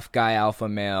a tough guy alpha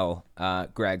male,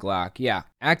 Greg Locke. Yeah,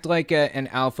 act like an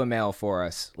alpha male for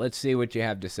us. Let's see what you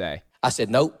have to say. I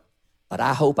said, nope, but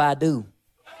I hope I do.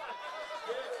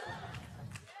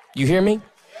 You hear me?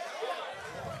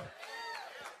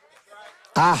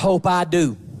 I hope I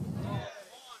do.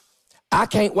 I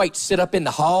can't wait to sit up in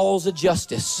the halls of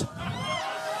justice,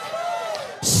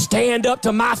 stand up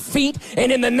to my feet,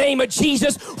 and in the name of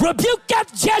Jesus, rebuke that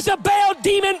Jezebel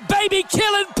demon baby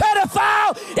killing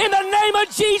pedophile in the name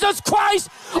of Jesus Christ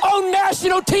on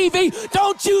national TV.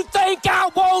 Don't you think I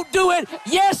won't do it?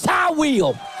 Yes, I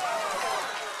will.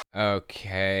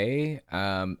 Okay.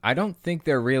 I don't think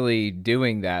they're really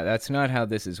doing that. That's not how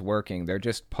this is working. They're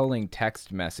just pulling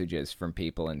text messages from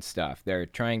people and stuff. They're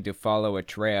trying to follow a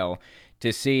trail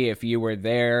to see if you were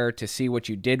there, to see what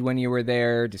you did when you were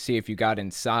there, to see if you got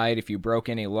inside, if you broke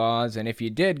any laws. And if you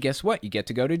did, guess what? You get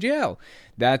to go to jail.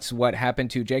 That's what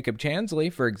happened to Jacob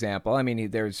Chansley, for example. I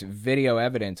mean, there's video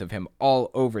evidence of him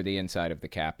all over the inside of the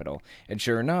Capitol. And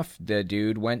sure enough, the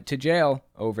dude went to jail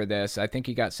over this. I think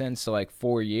he got sentenced to like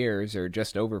 4 years or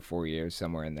just over 4 years,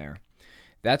 somewhere in there.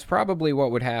 That's probably what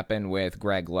would happen with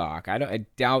Greg Locke. I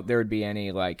doubt there would be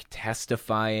any like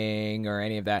testifying or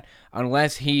any of that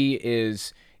unless he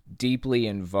is deeply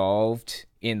involved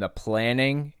in the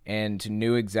planning and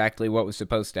knew exactly what was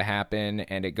supposed to happen,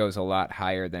 and it goes a lot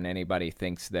higher than anybody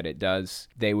thinks that it does.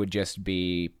 They would just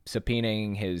be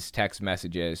subpoenaing his text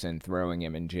messages and throwing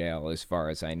him in jail, as far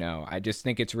as I know. I just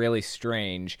think it's really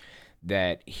strange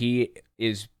that he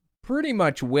is pretty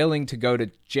much willing to go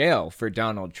to jail for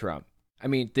Donald Trump. I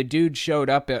mean, the dude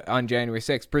showed up on January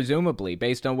 6th, presumably,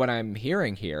 based on what I'm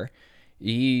hearing here.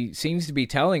 He seems to be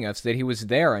telling us that he was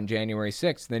there on January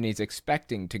 6th, then he's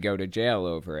expecting to go to jail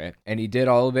over it. And he did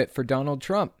all of it for Donald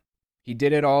Trump. He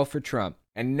did it all for Trump.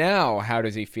 And now, how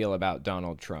does he feel about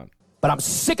Donald Trump? But I'm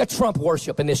sick of Trump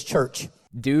worship in this church.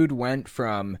 Dude went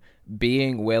from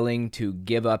being willing to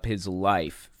give up his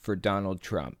life for Donald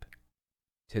Trump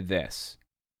to this.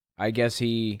 I guess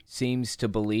he seems to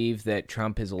believe that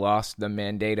Trump has lost the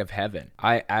mandate of heaven.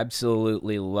 I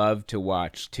absolutely love to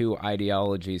watch two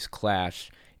ideologies clash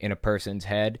in a person's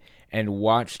head and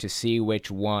watch to see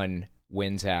which one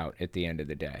wins out at the end of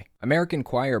the day. American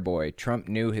choir boy, Trump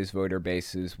knew his voter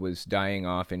bases was dying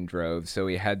off in droves, so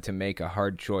he had to make a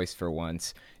hard choice for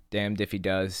once. Damned if he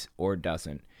does or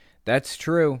doesn't. That's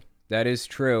true. That is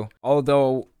true.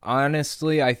 Although,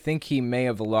 honestly, I think he may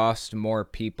have lost more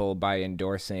people by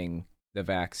endorsing the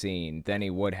vaccine than he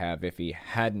would have if he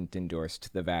hadn't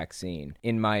endorsed the vaccine,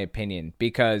 in my opinion.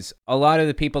 Because a lot of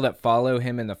the people that follow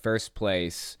him in the first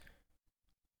place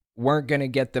weren't going to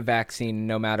get the vaccine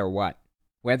no matter what.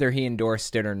 Whether he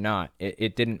endorsed it or not,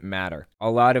 it didn't matter. A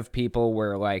lot of people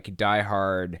were like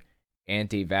diehard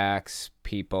anti-vax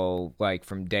people like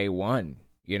from day one,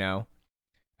 you know?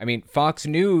 I mean, Fox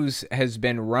News has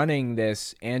been running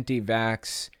this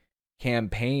anti-vax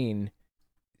campaign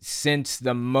since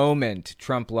the moment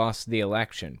Trump lost the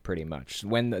election, pretty much.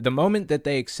 When the moment that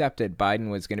they accepted Biden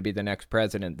was going to be the next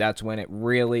president, that's when it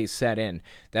really set in.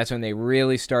 That's when they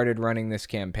really started running this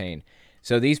campaign.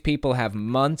 So these people have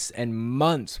months and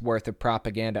months worth of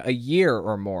propaganda, a year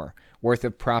or more worth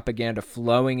of propaganda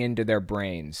flowing into their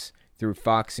brains through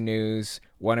Fox News,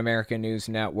 One America News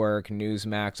Network,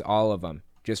 Newsmax, all of them.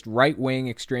 Just right-wing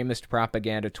extremist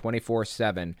propaganda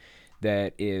 24/7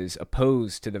 that is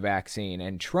opposed to the vaccine.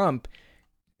 And Trump,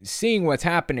 seeing what's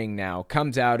happening now,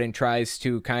 comes out and tries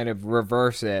to kind of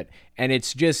reverse it. And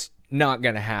it's just not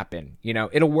going to happen. You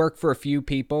know, it'll work for a few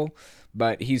people,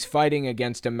 but he's fighting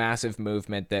against a massive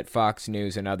movement that Fox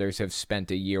News and others have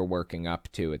spent a year working up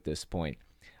to at this point.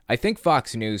 I think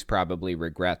Fox News probably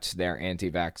regrets their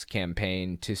anti-vax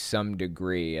campaign to some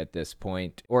degree at this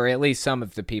point, or at least some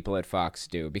of the people at Fox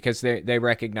do, because they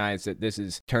recognize that this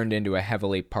has turned into a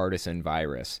heavily partisan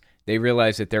virus. They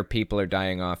realize that their people are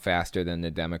dying off faster than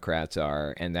the Democrats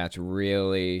are, and that's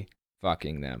really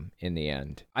fucking them in the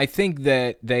end. I think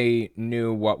that they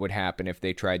knew what would happen if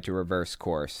they tried to reverse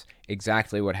course,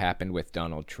 exactly what happened with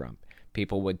Donald Trump.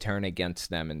 People would turn against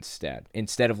them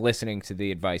instead of listening to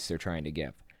the advice they're trying to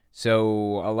give.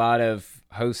 So a lot of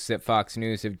hosts at Fox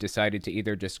News have decided to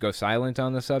either just go silent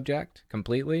on the subject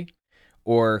completely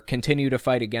or continue to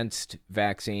fight against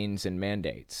vaccines and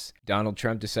mandates. Donald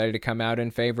Trump decided to come out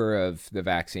in favor of the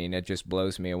vaccine. It just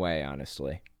blows me away,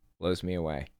 honestly. Blows me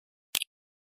away.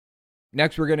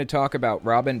 Next, we're going to talk about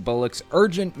Robin Bullock's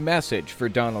urgent message for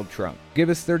Donald Trump. Give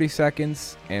us 30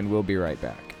 seconds and we'll be right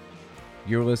back.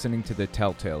 You're listening to the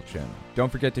Telltale Channel.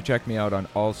 Don't forget to check me out on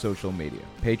all social media: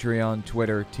 Patreon,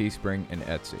 Twitter, Teespring, and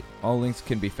Etsy. All links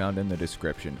can be found in the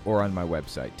description or on my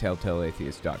website,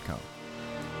 telltaleatheist.com.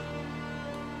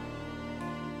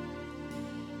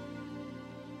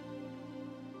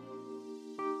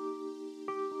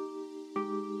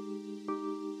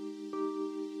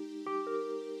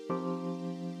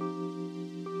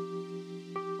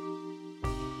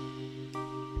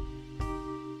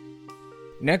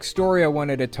 Next story I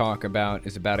wanted to talk about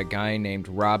is about a guy named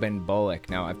Robin Bullock.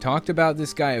 Now, I've talked about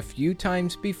this guy a few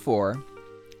times before,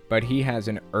 but he has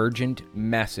an urgent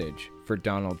message for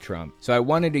Donald Trump. So I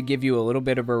wanted to give you a little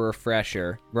bit of a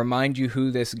refresher, remind you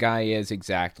who this guy is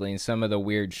exactly and some of the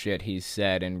weird shit he's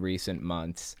said in recent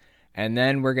months. And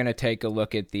then we're going to take a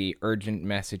look at the urgent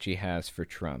message he has for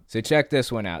Trump. So check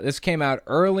this one out. This came out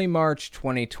early March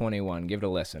 2021. Give it a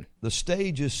listen. The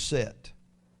stage is set.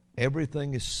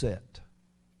 Everything is set.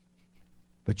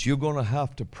 But you're going to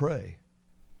have to pray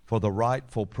for the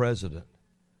rightful president,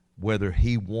 whether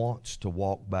he wants to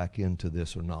walk back into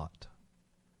this or not.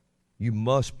 You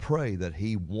must pray that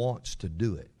he wants to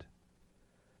do it,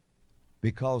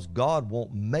 because God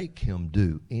won't make him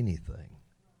do anything.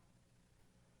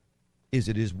 Is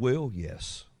it his will?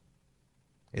 Yes.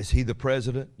 Is he the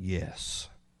president? Yes.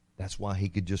 That's why he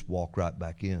could just walk right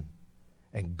back in,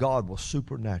 and God will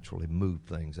supernaturally move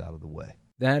things out of the way.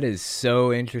 That is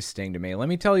so interesting to me. Let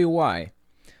me tell you why.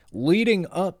 Leading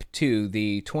up to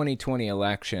the 2020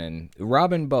 election,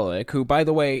 Robin Bullock, who, by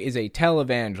the way, is a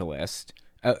televangelist,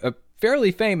 a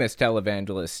fairly famous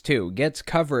televangelist too, gets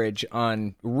coverage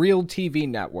on real TV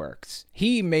networks.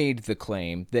 He made the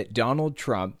claim that Donald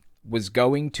Trump was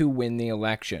going to win the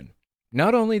election.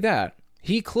 Not only that,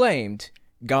 he claimed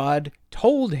God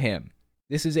told him.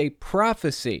 This is a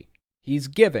prophecy he's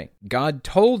giving. God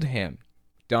told him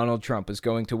Donald Trump is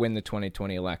going to win the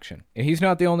 2020 election. And he's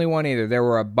not the only one either. There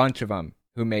were a bunch of them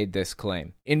who made this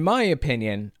claim. In my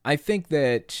opinion, I think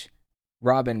that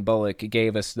Robin Bullock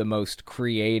gave us the most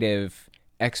creative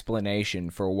explanation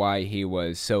for why he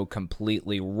was so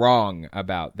completely wrong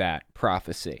about that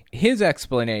prophecy. His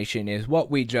explanation is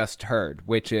what we just heard,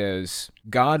 which is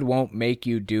God won't make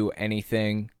you do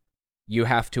anything. You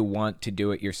have to want to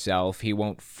do it yourself. He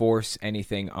won't force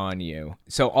anything on you.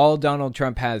 So all Donald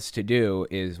Trump has to do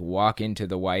is walk into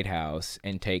the White House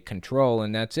and take control,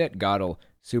 and that's it. God will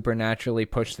supernaturally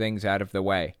push things out of the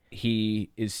way. He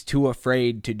is too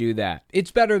afraid to do that.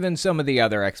 It's better than some of the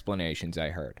other explanations I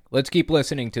heard. Let's keep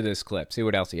listening to this clip, see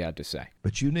what else he had to say.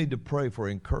 But you need to pray for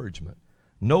encouragement.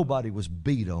 Nobody was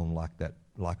beat on like that,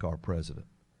 like our president,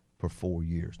 for 4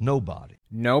 years. Nobody.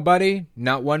 Nobody?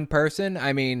 Not one person?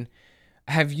 I mean,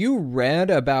 have you read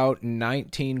about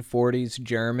 1940s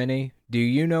Germany? Do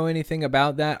you know anything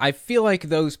about that? I feel like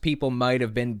those people might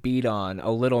have been beat on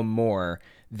a little more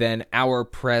than our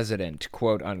president,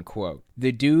 quote unquote.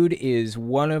 The dude is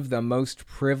one of the most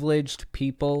privileged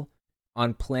people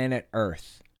on planet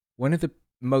Earth. One of the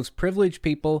most privileged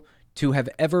people to have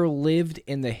ever lived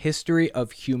in the history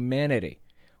of humanity.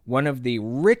 One of the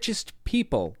richest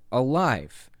people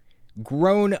alive.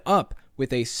 Grown up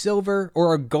with a silver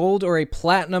or a gold or a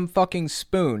platinum fucking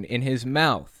spoon in his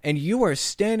mouth. And you are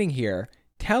standing here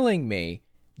telling me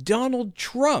Donald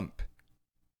Trump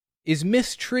is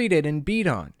mistreated and beat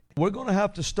on. We're going to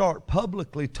have to start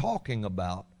publicly talking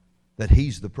about that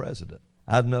he's the president.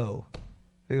 I know.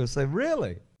 He'll say,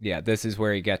 really? Yeah, this is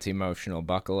where he gets emotional.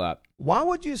 Buckle up. Why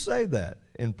would you say that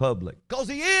in public? Because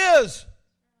he is.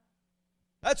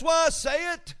 That's why I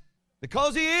say it.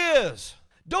 Because he is.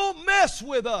 Don't mess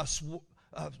with us,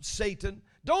 Satan.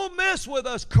 Don't mess with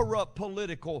us corrupt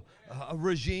political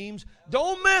regimes.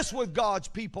 Don't mess with God's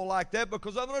people like that,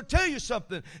 because I'm going to tell you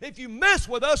something. If you mess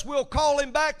with us, we'll call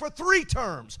him back for 3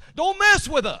 terms. Don't mess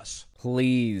with us.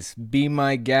 Please be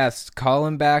my guest. Call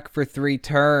him back for 3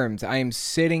 terms. I am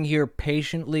sitting here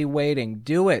patiently waiting.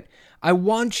 Do it. I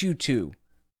want you to.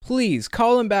 Please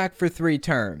call him back for 3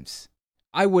 terms.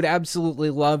 I would absolutely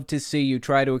love to see you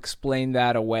try to explain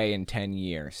that away in 10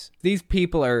 years. These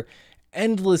people are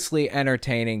endlessly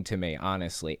entertaining to me,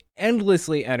 honestly.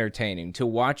 Endlessly entertaining to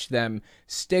watch them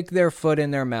stick their foot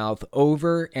in their mouth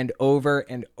over and over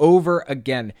and over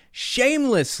again,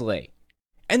 shamelessly,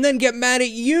 and then get mad at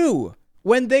you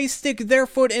when they stick their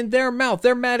foot in their mouth.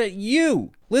 They're mad at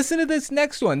you. Listen to this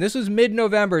next one. This was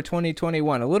mid-November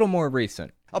 2021, a little more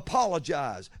recent.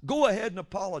 Apologize. Go ahead and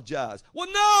apologize. Well,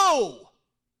 no!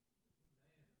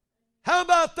 How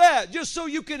about that? Just so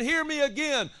you can hear me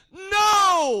again.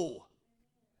 No!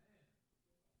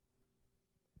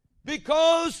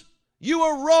 Because you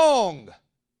are wrong.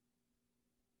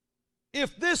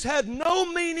 If this had no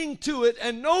meaning to it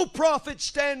and no prophet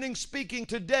standing speaking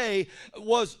today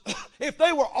was, if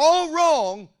they were all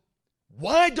wrong,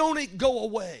 why don't it go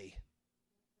away?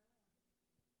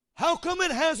 How come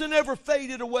it hasn't ever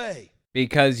faded away?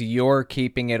 Because you're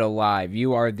keeping it alive.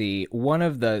 You are the one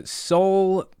of the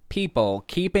sole people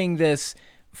keeping this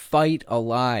fight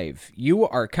alive. You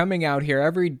are coming out here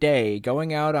every day,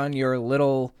 going out on your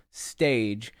little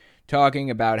stage, talking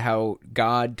about how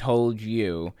God told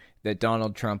you that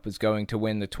Donald Trump was going to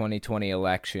win the 2020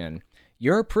 election.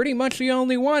 You're pretty much the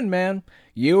only one, man.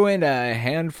 You and a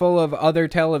handful of other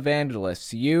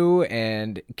televangelists. You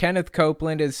and Kenneth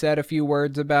Copeland has said a few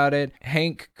words about it.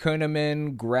 Hank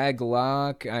Kunneman, Greg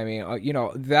Locke. I mean,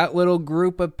 that little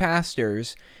group of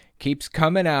pastors keeps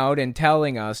coming out and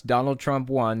telling us Donald Trump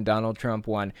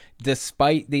won,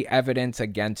 despite the evidence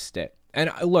against it. And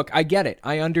look, I get it.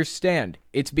 I understand.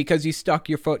 It's because you stuck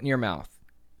your foot in your mouth.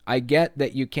 I get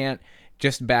that you can't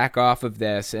just back off of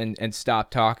this and stop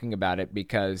talking about it,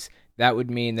 because that would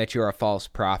mean that you're a false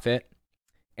prophet.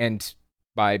 And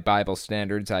by Bible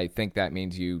standards, I think that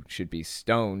means you should be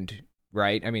stoned,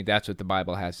 right? I mean, that's what the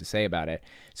Bible has to say about it.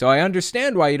 So I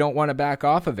understand why you don't want to back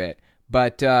off of it.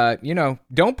 But,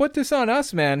 don't put this on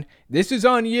us, man. This is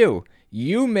on you.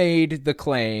 You made the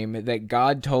claim that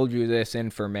God told you this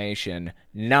information,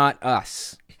 not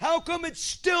us. How come it's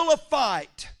still a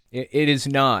fight? It is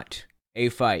not a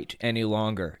fight any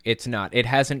longer. It's not. It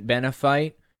hasn't been a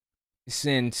fight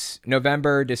since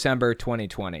November, December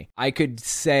 2020. I could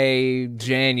say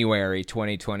January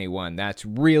 2021. That's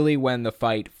really when the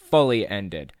fight fully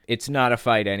ended. It's not a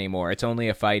fight anymore. It's only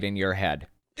a fight in your head.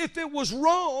 If it was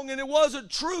wrong and it wasn't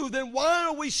true, then why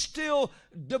are we still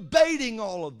debating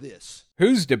all of this?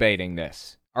 Who's debating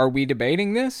this? Are we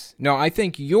debating this? No, I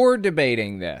think you're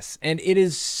debating this. And it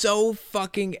is so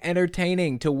fucking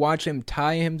entertaining to watch him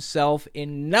tie himself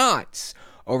in knots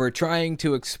over trying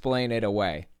to explain it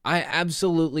away. I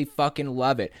absolutely fucking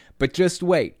love it. But just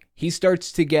wait. He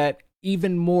starts to get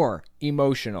even more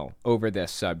emotional over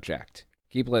this subject.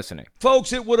 Keep listening.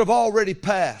 Folks, it would have already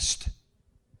passed.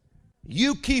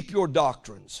 You keep your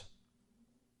doctrines.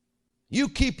 You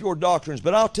keep your doctrines,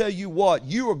 but I'll tell you what,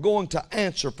 you are going to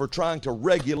answer for trying to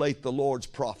regulate the Lord's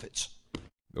prophets.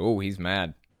 Oh, he's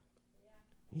mad.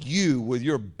 You with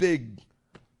your big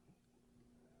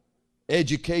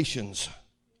educations.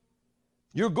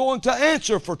 You're going to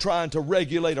answer for trying to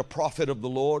regulate a prophet of the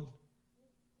Lord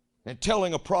and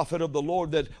telling a prophet of the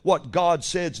Lord that what God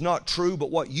said is not true,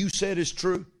 but what you said is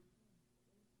true.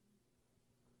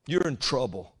 You're in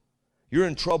trouble. You're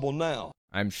in trouble now.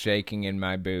 I'm shaking in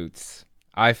my boots.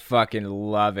 I fucking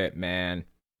love it, man.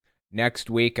 Next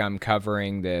week, I'm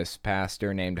covering this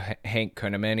pastor named Hank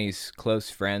Kunneman. He's close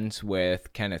friends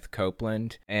with Kenneth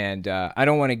Copeland. And I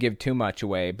don't want to give too much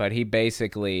away, but he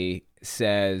basically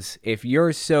says, if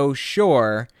you're so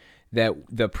sure that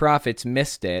the prophets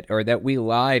missed it or that we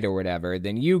lied or whatever,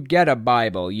 then you get a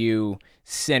Bible, you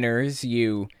sinners,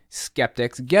 you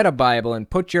skeptics. Get a Bible and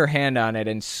put your hand on it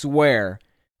and swear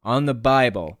on the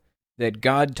Bible that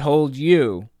God told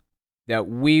you that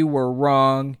we were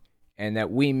wrong and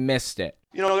that we missed it.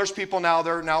 You know, there's people now,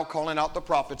 they're now calling out the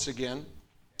prophets again.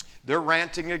 They're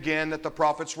ranting again that the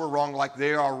prophets were wrong like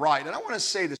they are right. And I want to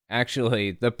say this.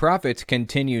 Actually, the prophets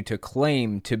continue to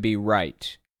claim to be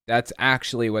right. That's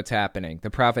actually what's happening.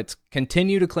 The prophets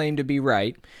continue to claim to be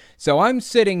right. So I'm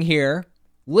sitting here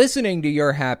listening to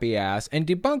your happy ass and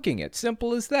debunking it.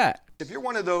 Simple as that. If you're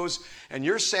one of those and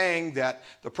you're saying that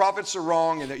the prophets are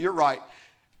wrong and that you're right,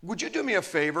 would you do me a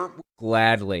favor?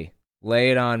 Gladly. Lay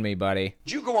it on me, buddy.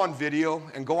 Would you go on video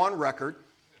and go on record,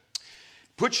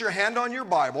 put your hand on your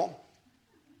Bible,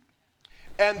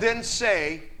 and then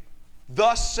say,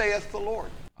 "Thus saith the Lord"?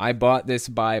 I bought this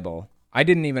Bible. I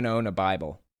didn't even own a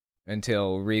Bible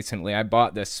until recently. I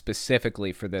bought this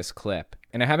specifically for this clip.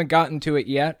 And I haven't gotten to it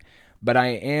yet, but I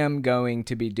am going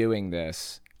to be doing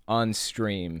this on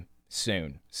stream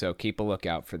soon, so keep a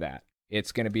lookout for that.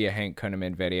 It's going to be a Hank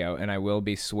Kunneman video, and I will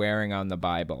be swearing on the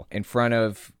Bible in front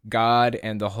of God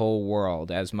and the whole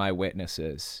world as my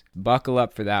witnesses. Buckle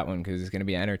up for that one because it's going to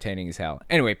be entertaining as hell.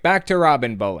 Anyway, back to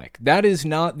Robin Bullock. That is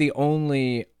not the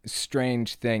only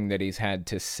strange thing that he's had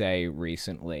to say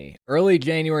recently. Early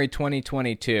January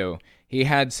 2022, he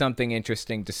had something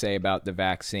interesting to say about the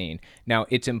vaccine. Now,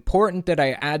 it's important that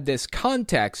I add this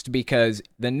context because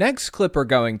the next clip we're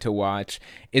going to watch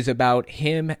is about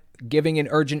him giving an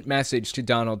urgent message to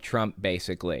Donald Trump,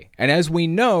 basically. And as we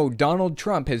know, Donald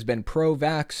Trump has been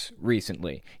pro-vax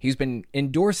recently. He's been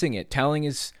endorsing it, telling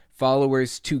his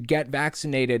followers to get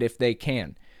vaccinated if they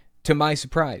can. To my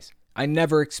surprise, I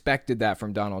never expected that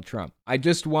from Donald Trump. I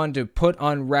just wanted to put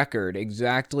on record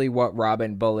exactly what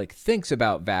Robin Bullock thinks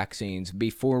about vaccines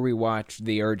before we watch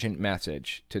the urgent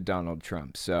message to Donald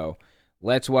Trump. So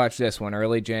let's watch this one,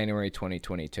 early January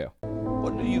 2022.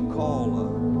 What do you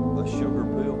call a sugar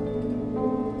pill?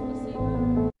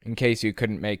 In case you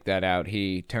couldn't make that out,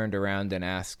 he turned around and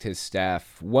asked his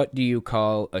staff, "What do you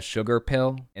call a sugar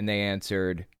pill?" And they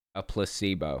answered, "A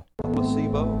placebo." A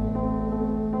placebo?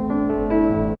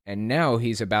 And now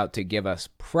he's about to give us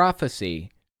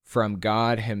prophecy from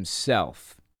God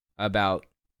himself about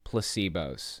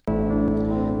placebos.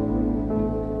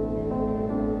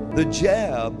 The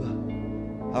jab,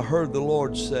 I heard the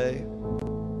Lord say,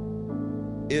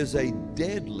 is a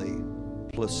deadly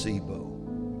placebo.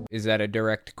 Is that a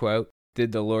direct quote?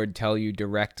 Did the Lord tell you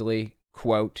directly,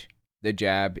 quote, the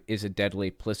jab is a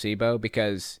deadly placebo?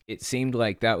 Because it seemed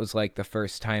like that was like the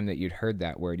first time that you'd heard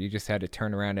that word. You just had to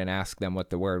turn around and ask them what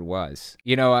the word was.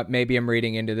 You know what? Maybe I'm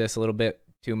reading into this a little bit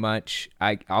too much.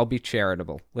 I'll be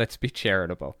charitable. Let's be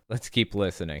charitable. Let's keep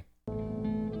listening.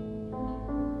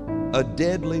 A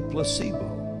deadly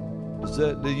placebo.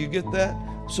 Do you get that?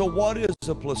 So what is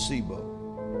a placebo?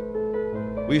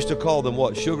 We used to call them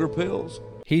what? Sugar pills?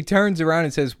 He turns around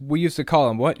and says, we used to call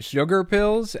them what? Sugar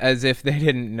pills? As if they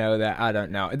didn't know that. I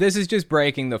don't know. This is just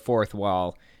breaking the fourth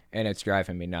wall, and it's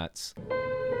driving me nuts.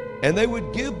 And they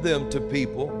would give them to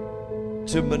people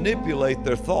to manipulate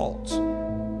their thoughts.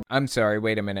 I'm sorry,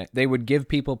 wait a minute. They would give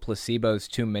people placebos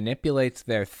to manipulate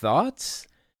their thoughts?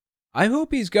 I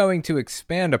hope he's going to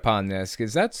expand upon this,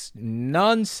 because that's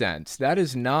nonsense. That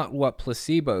is not what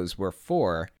placebos were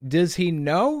for. Does he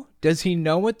know? Does he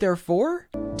know what they're for?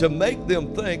 To make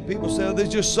them think, people say, oh, there's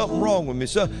just something wrong with me.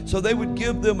 So they would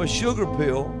give them a sugar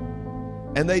pill,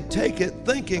 and they'd take it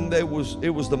thinking it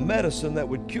was the medicine that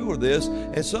would cure this,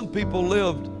 and some people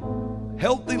lived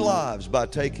healthy lives by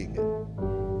taking it.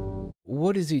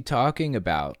 What is he talking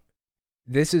about?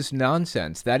 This is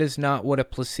nonsense. That is not what a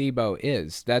placebo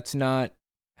is. That's not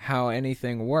how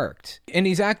anything worked. And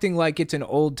he's acting like it's an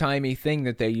old-timey thing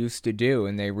that they used to do,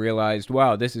 and they realized,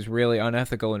 wow, this is really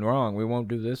unethical and wrong. We won't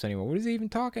do this anymore. What is he even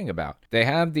talking about? They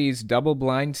have these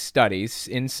double-blind studies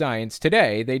in science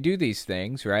today. They do these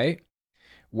things, right?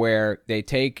 Where they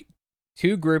take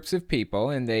two groups of people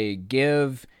and they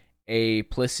give a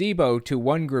placebo to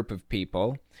one group of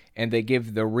people, and they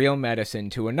give the real medicine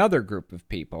to another group of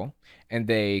people, and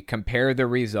they compare the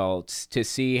results to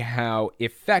see how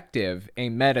effective a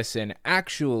medicine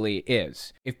actually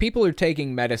is. If people are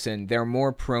taking medicine, they're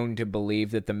more prone to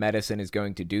believe that the medicine is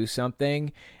going to do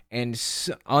something, and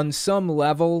on some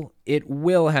level, it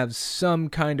will have some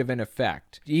kind of an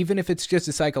effect. Even if it's just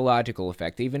a psychological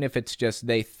effect, even if it's just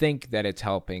they think that it's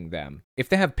helping them. If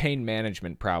they have pain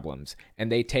management problems,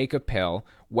 and they take a pill,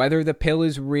 whether the pill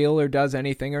is real or does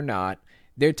anything or not,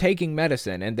 they're taking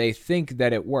medicine and they think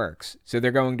that it works, so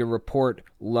they're going to report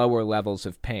lower levels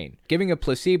of pain. Giving a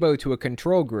placebo to a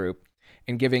control group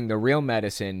and giving the real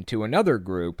medicine to another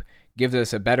group gives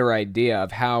us a better idea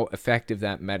of how effective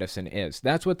that medicine is.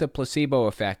 That's what the placebo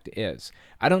effect is.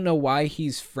 I don't know why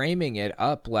he's framing it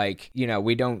up like,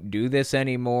 we don't do this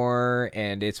anymore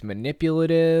and it's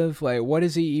manipulative. Like, what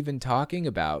is he even talking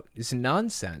about? It's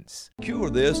nonsense. Cure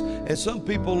this, and some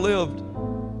people lived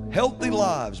healthy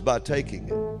lives by taking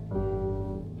it.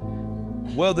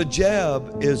 Well, the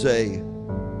jab is a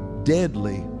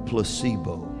deadly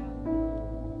placebo.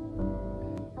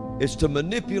 It's to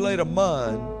manipulate a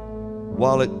mind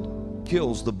while it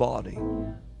kills the body.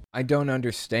 I don't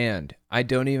understand. I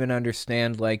don't even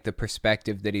understand, the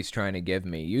perspective that he's trying to give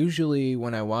me. Usually,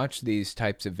 when I watch these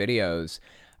types of videos,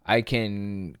 I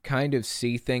can kind of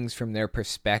see things from their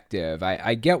perspective.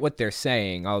 I get what they're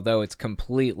saying, although it's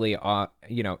completely,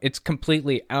 it's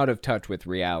completely out of touch with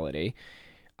reality.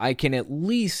 I can at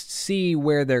least see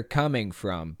where they're coming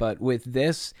from, but with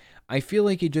this, I feel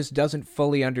like he just doesn't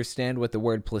fully understand what the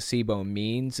word placebo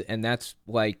means, and that's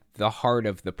the heart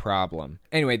of the problem.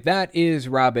 Anyway, that is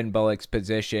Robin Bullock's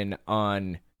position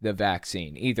on the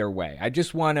vaccine. Either way, I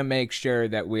just want to make sure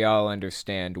that we all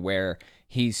understand where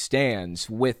he stands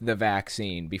with the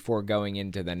vaccine before going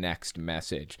into the next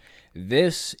message.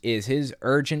 This is his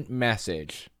urgent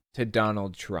message to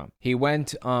Donald Trump. He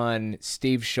went on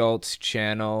Steve Schultz's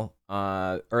channel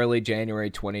early January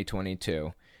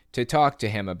 2022 to talk to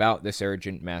him about this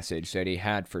urgent message that he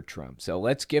had for Trump. So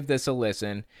let's give this a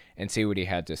listen and see what he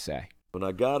had to say. When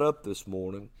I got up this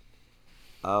morning,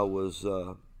 I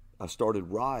started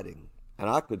writing, and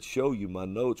I could show you my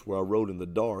notes where I wrote in the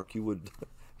dark. You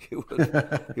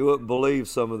wouldn't believe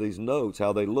some of these notes,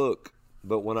 how they look.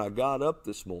 But when I got up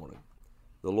this morning,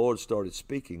 the Lord started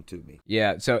speaking to me.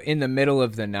 Yeah, so in the middle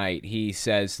of the night, he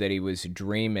says that he was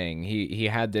dreaming. He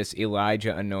had this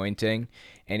Elijah anointing,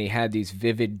 and he had these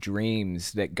vivid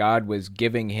dreams that God was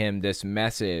giving him this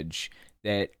message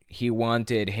that he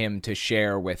wanted him to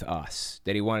share with us,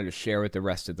 that he wanted to share with the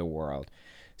rest of the world.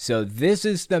 So this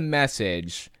is the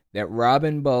message that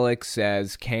Robin Bullock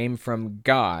says came from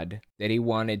God that he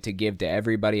wanted to give to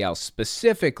everybody else.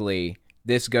 Specifically,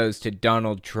 this goes to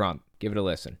Donald Trump. Give it a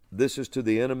listen. This is to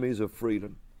the enemies of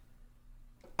freedom.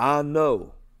 I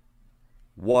know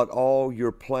what all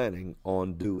you're planning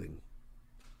on doing.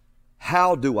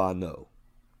 How do I know?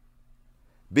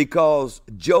 Because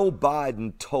Joe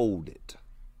Biden told it.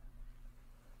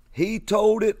 He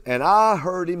told it, and I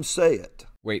heard him say it.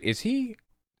 Wait,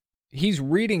 he's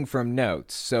reading from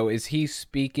notes, so is he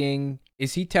speaking?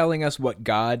 Is he telling us what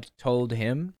God told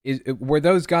him? Were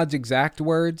those God's exact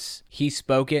words? He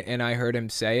spoke it, and I heard him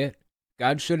say it?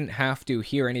 God shouldn't have to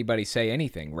hear anybody say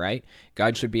anything, right?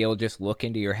 God should be able to just look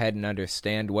into your head and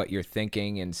understand what you're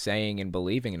thinking and saying and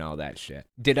believing and all that shit.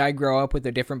 Did I grow up with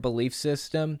a different belief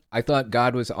system? I thought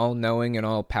God was all-knowing and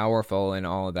all-powerful and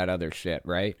all of that other shit,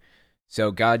 right? So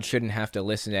God shouldn't have to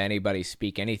listen to anybody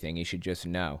speak anything. He should just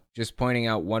know. Just pointing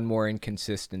out one more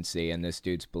inconsistency in this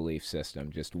dude's belief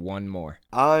system. Just one more.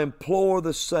 I implore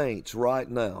the saints right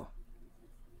now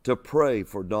to pray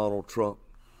for Donald Trump.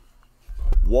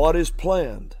 What is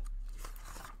planned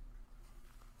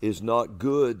is not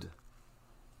good.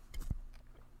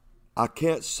 I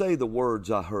can't say the words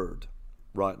I heard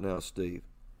right now, Steve.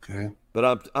 Okay.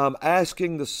 But I'm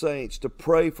asking the saints to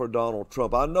pray for Donald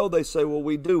Trump. I know they say, well,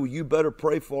 we do. You better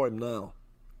pray for him now.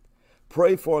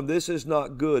 Pray for him. This is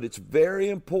not good. It's very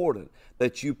important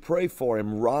that you pray for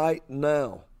him right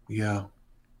now. Yeah.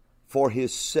 For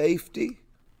his safety.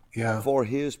 Yeah. For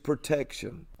his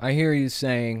protection. I hear you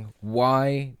saying,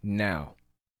 why now?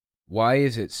 Why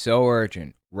is it so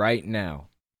urgent right now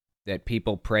that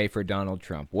people pray for Donald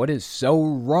Trump? What is so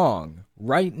wrong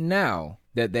right now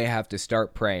that they have to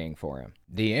start praying for him?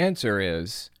 The answer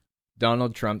is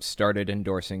Donald Trump started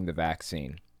endorsing the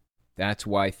vaccine. That's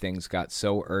why things got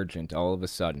so urgent all of a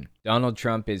sudden. Donald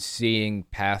Trump is seeing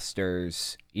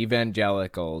pastors,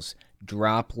 evangelicals,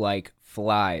 drop like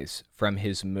flies from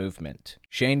his movement.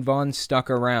 Shane Vaughn stuck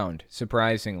around,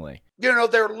 surprisingly. You know,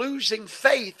 they're losing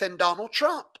faith in Donald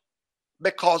Trump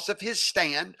because of his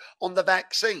stand on the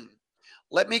vaccine.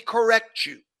 Let me correct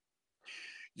you.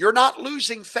 You're not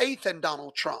losing faith in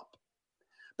Donald Trump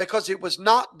because it was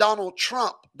not Donald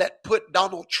Trump that put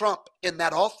Donald Trump in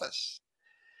that office.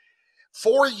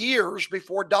 4 years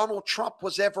before Donald Trump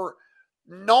was ever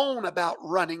known about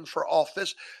running for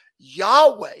office,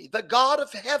 Yahweh, the God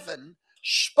of heaven,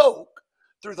 spoke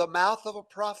through the mouth of a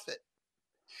prophet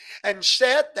and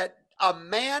said that a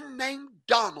man named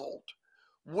Donald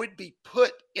would be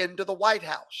put into the White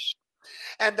House,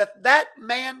 and that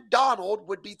man Donald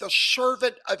would be the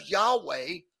servant of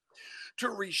Yahweh to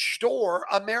restore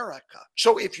America.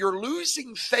 So if you're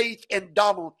losing faith in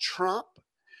Donald Trump,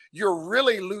 you're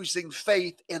really losing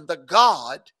faith in the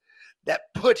God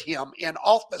that put him in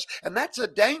office. And that's a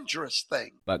dangerous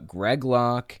thing. But Greg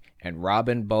Locke and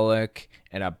Robin Bullock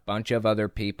and a bunch of other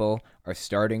people are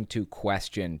starting to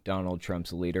question Donald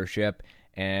Trump's leadership,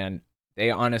 and they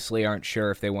honestly aren't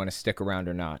sure if they want to stick around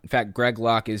or not. In fact, Greg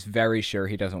Locke is very sure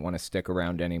he doesn't want to stick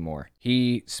around anymore.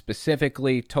 He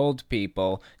specifically told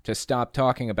people to stop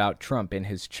talking about Trump in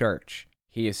his church.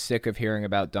 He is sick of hearing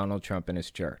about Donald Trump in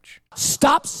his church.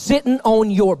 Stop sitting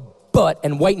on your butt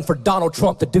and waiting for Donald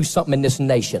Trump to do something in this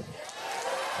nation.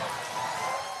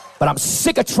 But I'm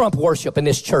sick of Trump worship in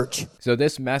this church. So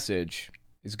this message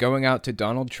is going out to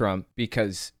Donald Trump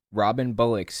because Robin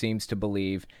Bullock seems to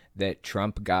believe that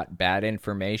Trump got bad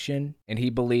information, and he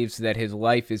believes that his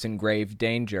life is in grave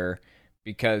danger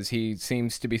because he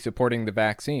seems to be supporting the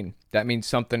vaccine. That means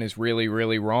something is really,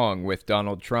 really wrong with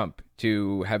Donald Trump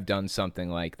to have done something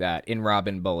like that in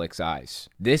Robin Bullock's eyes.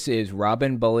 This is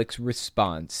Robin Bullock's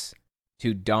response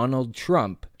to Donald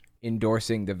Trump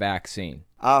endorsing the vaccine.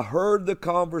 I heard the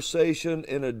conversation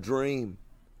in a dream.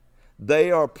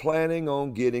 They are planning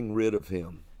on getting rid of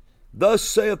him. Thus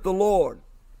saith the Lord.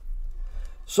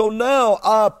 So now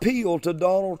I appeal to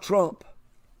Donald Trump.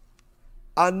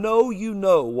 I know you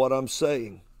know what I'm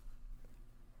saying.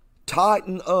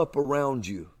 Tighten up around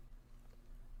you.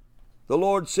 The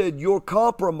Lord said, your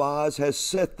compromise has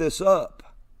set this up.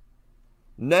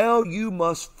 Now you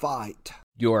must fight.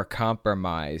 Your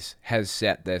compromise has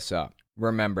set this up.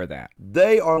 Remember that.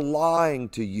 They are lying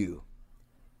to you.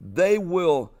 They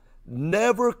will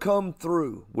never come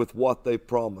through with what they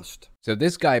promised. So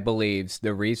this guy believes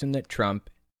the reason that Trump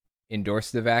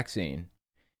endorsed the vaccine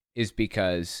is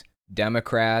because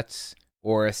Democrats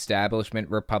or establishment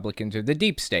Republicans or the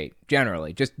deep state,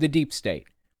 generally, just the deep state,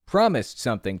 promised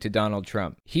something to Donald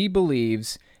Trump. He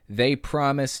believes they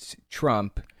promised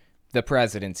Trump the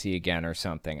presidency again or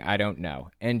something. I don't know.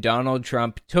 And Donald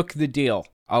Trump took the deal.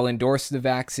 I'll endorse the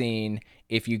vaccine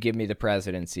if you give me the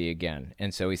presidency again.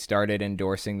 And so he started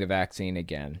endorsing the vaccine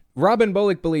again. Robin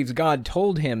Bullock believes God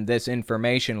told him this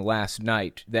information last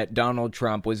night, that Donald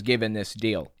Trump was given this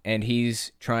deal. And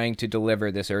he's trying to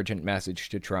deliver this urgent message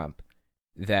to Trump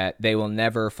that they will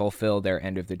never fulfill their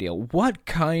end of the deal. What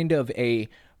kind of a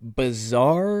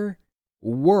bizarre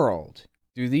world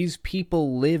do these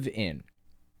people live in?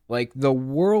 Like, the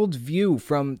world view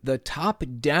from the top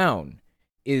down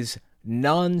is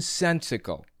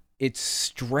nonsensical. It's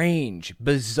strange,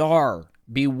 bizarre,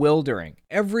 bewildering.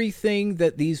 Everything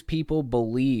that these people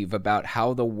believe about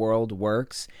how the world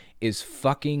works is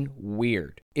fucking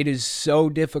weird. It is so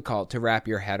difficult to wrap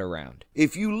your head around.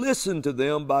 If you listen to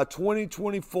them, by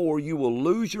 2024, you will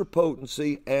lose your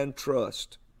potency and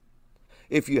trust.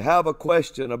 If you have a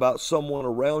question about someone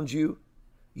around you,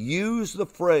 use the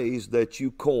phrase that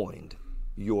you coined.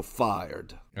 you're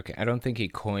fired. Okay, I don't think he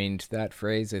coined that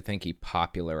phrase. I think he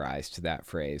popularized that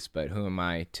phrase, but who am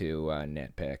I to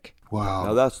nitpick? Wow.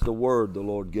 Now that's the word the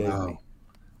Lord gave Wow. me.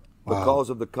 Wow. Because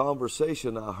of the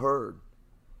conversation I heard.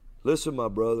 Listen, my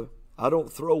brother, I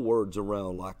don't throw words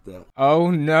around like that.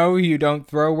 Oh, no, you don't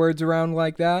throw words around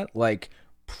like that? Like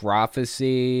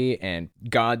prophecy and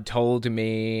God told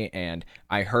me and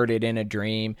I heard it in a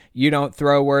dream. You don't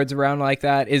throw words around like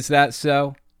that? Is that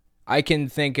so? I can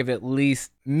think of at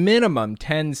least minimum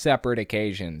 10 separate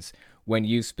occasions when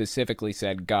you specifically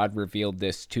said God revealed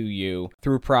this to you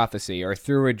through prophecy or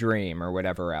through a dream or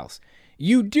whatever else.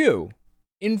 You do,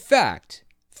 in fact,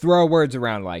 throw words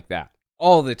around like that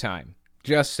all the time.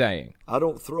 Just saying. I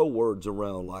don't throw words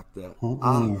around like that.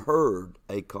 I heard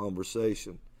a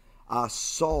conversation. I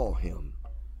saw him.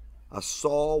 I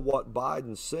saw what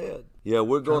Biden said. Yeah,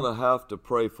 we're going to have to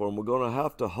pray for him. We're going to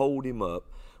have to hold him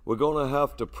up. We're going to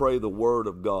have to pray the word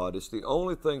of God. It's the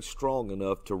only thing strong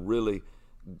enough to really,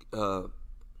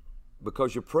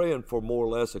 because you're praying for more or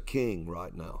less a king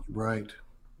right now. Right.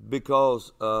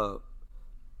 Because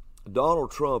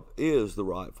Donald Trump is the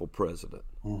rightful president.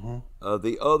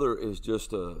 The other is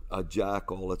just a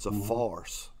jackal. It's a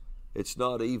farce. It's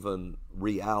not even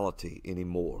reality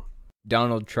anymore.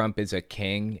 Donald Trump is a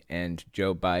king and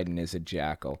Joe Biden is a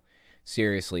jackal.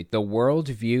 Seriously, the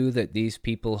worldview that these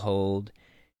people hold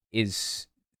is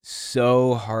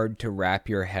so hard to wrap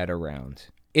your head around.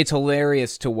 It's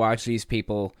hilarious to watch these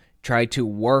people try to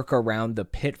work around the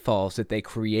pitfalls that they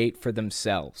create for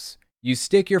themselves. You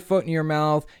stick your foot in your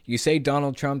mouth, you say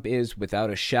Donald Trump is, without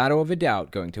a shadow of a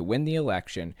doubt, going to win the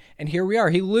election, and here we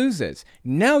are, he loses.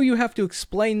 Now you have to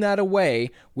explain that away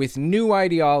with new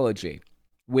ideology,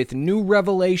 with new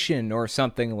revelation or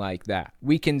something like that.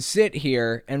 We can sit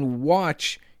here and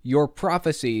watch your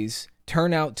prophecies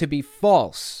turn out to be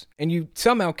false, and you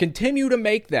somehow continue to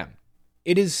make them.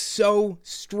 It is so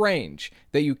strange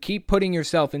that you keep putting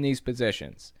yourself in these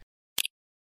positions.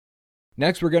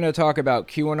 Next, we're going to talk about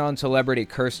QAnon celebrity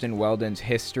Kirsten Weldon's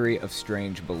history of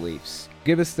strange beliefs.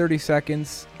 Give us 30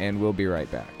 seconds, and we'll be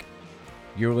right back.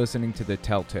 You're listening to the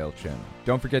Telltale Channel.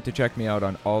 Don't forget to check me out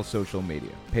on all social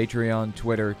media: Patreon,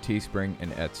 Twitter, Teespring,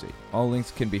 and Etsy. All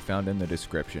links can be found in the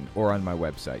description or on my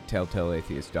website,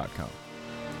 telltaleatheist.com.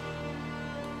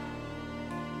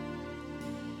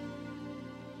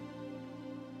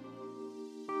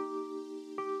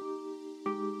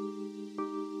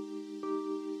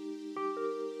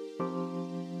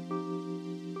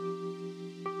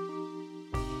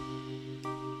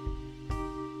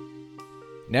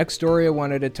 Next story I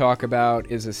wanted to talk about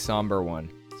is a somber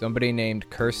one. Somebody named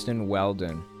Kirsten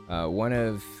Weldon, one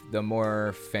of the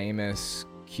more famous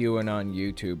QAnon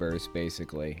YouTubers,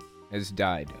 basically, has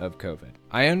died of COVID.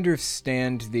 I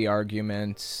understand the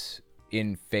arguments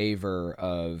in favor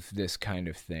of this kind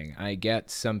of thing. I get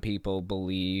some people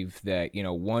believe that,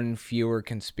 one fewer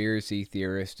conspiracy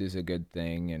theorist is a good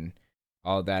thing and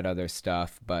all that other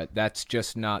stuff, but that's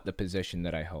just not the position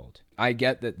that I hold. I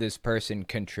get that this person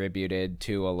contributed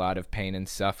to a lot of pain and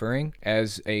suffering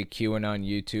as a QAnon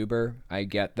YouTuber. I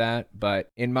get that, but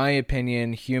in my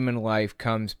opinion, human life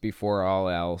comes before all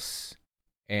else,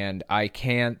 and I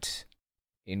can't,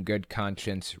 in good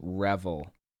conscience,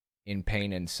 revel in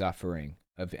pain and suffering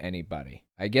of anybody.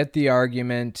 I get the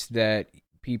argument that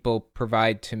people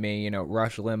provide to me,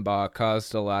 Rush Limbaugh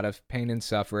caused a lot of pain and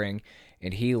suffering,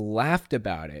 and he laughed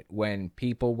about it when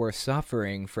people were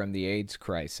suffering from the AIDS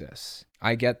crisis.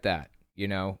 I get that,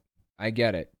 I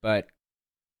get it, but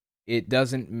it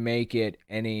doesn't make it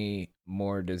any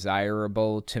more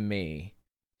desirable to me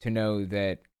to know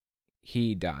that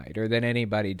he died or that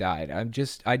anybody died.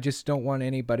 I just don't want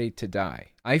anybody to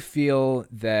die. I feel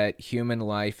that human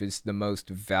life is the most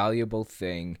valuable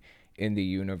thing in the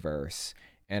universe,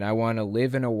 and I want to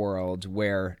live in a world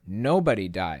where nobody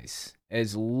dies.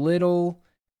 As little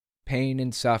pain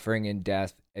and suffering and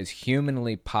death as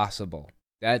humanly possible.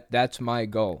 That's my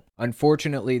goal.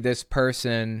 Unfortunately, this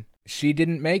person, she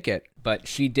didn't make it, but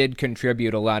she did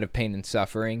contribute a lot of pain and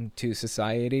suffering to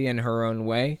society in her own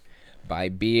way by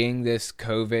being this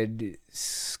COVID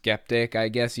skeptic, I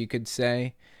guess you could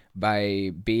say,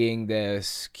 by being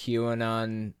this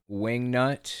QAnon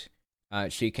wingnut.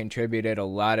 She contributed a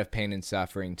lot of pain and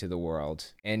suffering to the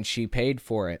world, and she paid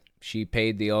for it. She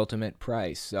paid the ultimate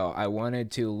price. So I wanted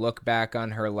to look back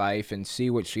on her life and see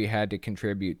what she had to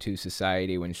contribute to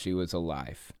society when she was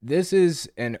alive. This is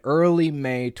an early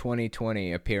May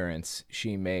 2020 appearance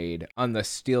she made on the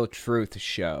Steel Truth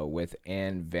show with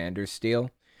Ann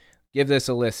Vandersteel. Give this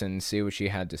a listen, see what she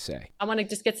had to say. I want to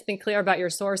just get something clear about your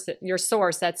source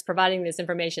that's providing this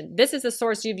information. This is the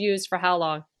source you've used for how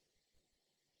long?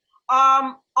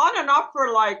 On and off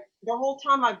for like the whole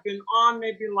time I've been on,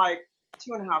 maybe like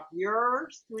 2.5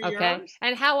 years, 3 years.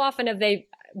 And how often have they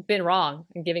been wrong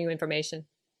in giving you information?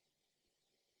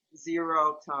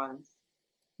 0 times.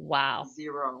 Wow.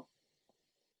 0.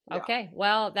 Yeah. Okay.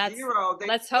 Well, that's 0.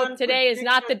 Let's hope today is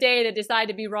not the day to decide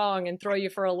to be wrong and throw you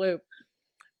for a loop.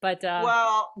 But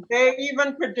well, they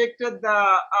even predicted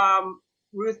the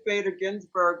Ruth Bader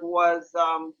Ginsburg was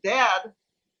dead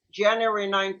January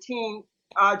 2019.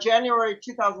 I'm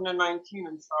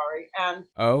sorry. And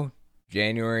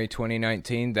January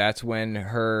 2019. That's when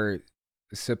her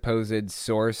supposed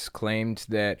source claimed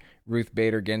that Ruth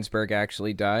Bader Ginsburg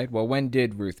actually died. Well, when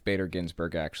did Ruth Bader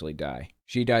Ginsburg actually die?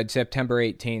 She died September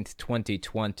 18th,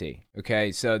 2020.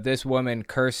 Okay, so this woman,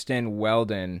 Kirsten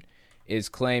Weldon, is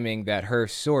claiming that her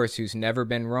source, who's never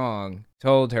been wrong,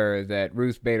 told her that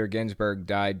Ruth Bader Ginsburg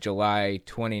died July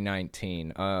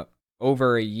 2019,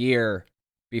 over a year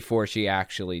before she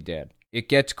actually did. It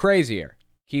gets crazier.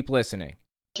 Keep listening.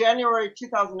 January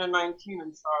 2019,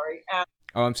 I'm sorry.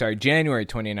 I'm sorry, January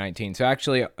 2019. So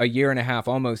actually a year and a half,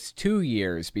 almost 2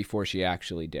 years before she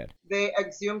actually did. They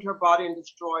exhumed her body and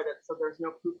destroyed it, so there's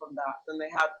no proof of that. Then they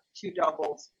had 2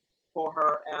 doubles for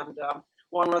her, and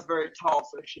one was very tall,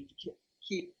 so she could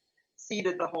keep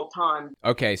seated the whole time.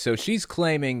 Okay, so she's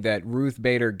claiming that Ruth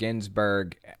Bader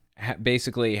Ginsburg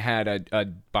basically had a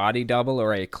body double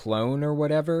or a clone or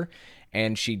whatever,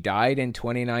 and she died in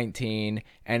 2019,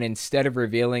 and instead of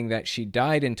revealing that she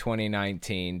died in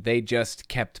 2019, they just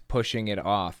kept pushing it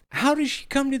off. How does she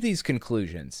come to these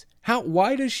conclusions?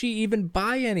 Why does she even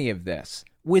buy any of this?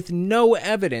 With no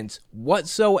evidence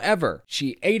whatsoever.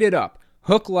 She ate it up,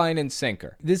 hook, line, and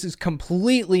sinker. This is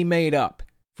completely made up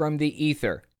from the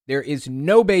ether. There is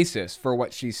no basis for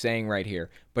what she's saying right here,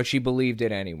 but she believed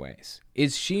it anyways.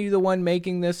 Is she the one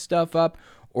making this stuff up?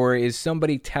 Or is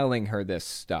somebody telling her this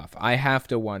stuff? I have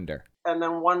to wonder. And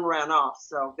then one ran off,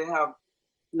 so they have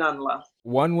none left.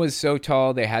 One was so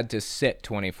tall they had to sit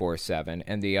 24/7,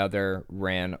 and the other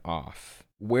ran off.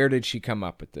 Where did she come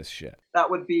up with this shit? That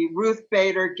would be Ruth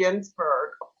Bader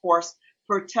Ginsburg, of course,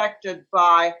 protected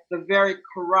by the very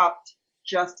corrupt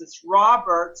Justice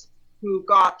Roberts, who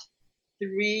got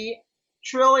 $3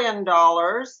 trillion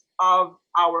of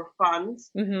our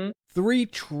funds. Mm-hmm.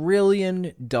 $3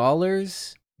 trillion?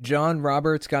 John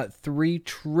Roberts got $3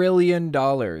 trillion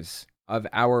of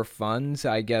our funds.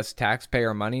 I guess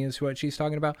taxpayer money is what she's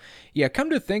talking about. Yeah, come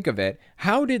to think of it,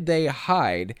 how did they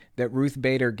hide that Ruth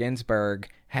Bader Ginsburg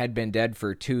had been dead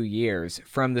for 2 years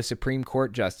from the Supreme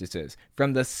Court justices,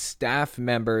 from the staff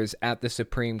members at the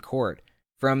Supreme Court,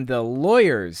 from the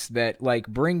lawyers that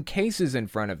bring cases in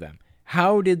front of them?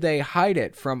 How did they hide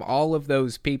it from all of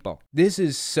those people? This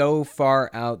is so far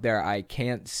out there, I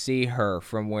can't see her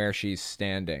from where she's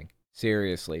standing.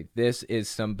 Seriously, this is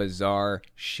some bizarre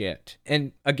shit.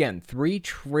 And again, $3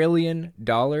 trillion?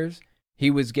 He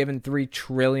was given $3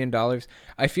 trillion?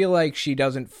 I feel like she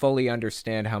doesn't fully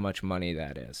understand how much money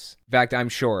that is. In fact, I'm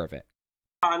sure of it.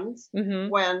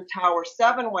 When Tower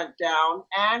 7 went down,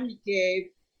 and he gave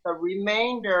the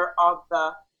remainder of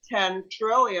the $10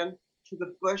 trillion to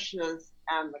the Bushes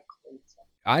and the Clintons.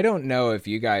 I don't know if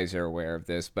you guys are aware of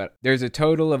this, but there's a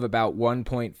total of about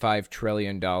 $1.5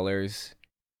 trillion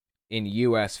in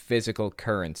U.S. physical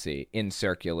currency in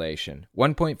circulation.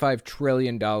 $1.5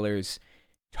 trillion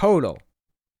total.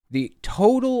 The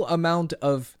total amount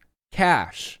of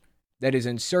cash that is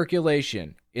in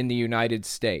circulation in the United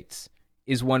States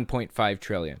is $1.5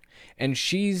 trillion. And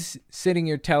she's sitting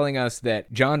here telling us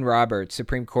that John Roberts,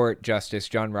 Supreme Court Justice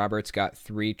John Roberts, got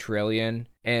 $3 trillion,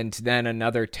 and then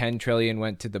another $10 trillion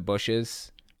went to the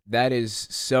Bushes. That is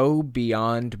so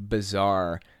beyond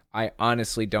bizarre. I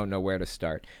honestly don't know where to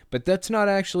start. But that's not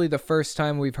actually the first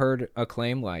time we've heard a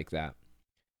claim like that.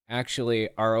 Actually,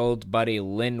 our old buddy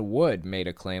Lynn Wood made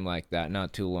a claim like that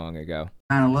not too long ago.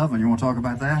 9/11, you want to talk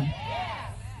about that?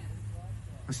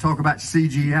 Let's talk about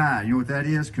CGI. You know what that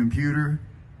is? Computer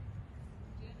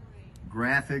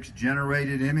graphics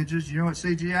generated images. You know what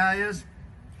CGI is?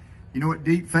 You know what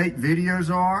deep fake videos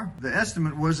are? The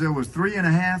estimate was there was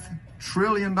 $3.5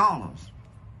 trillion.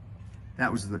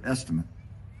 That was the estimate.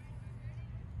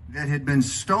 That had been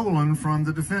stolen from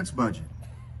the defense budget.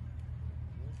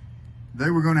 They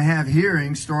were going to have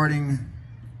hearings starting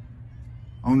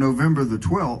on November the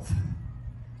 12th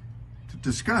to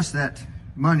discuss that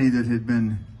money that had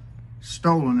been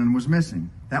stolen and was missing.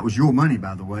 That was your money,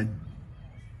 by the way.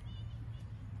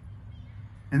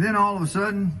 And then all of a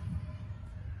sudden,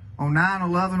 on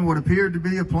 9/11, what appeared to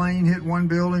be a plane hit one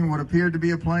building, what appeared to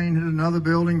be a plane hit another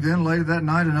building. Then later that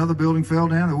night, another building fell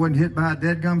down that wasn't hit by a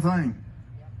deadgum thing.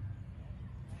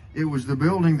 It was the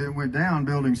building that went down,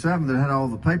 Building 7, that had all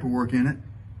the paperwork in it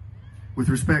with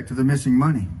respect to the missing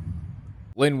money.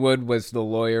 Lin Wood was the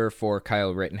lawyer for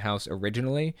Kyle Rittenhouse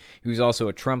originally. He was also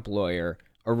a Trump lawyer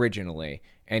originally,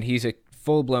 and he's a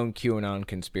full-blown QAnon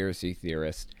conspiracy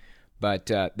theorist. But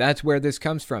that's where this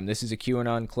comes from. This is a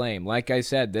QAnon claim. Like I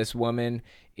said, this woman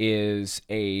is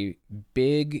a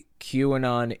big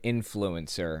QAnon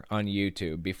influencer on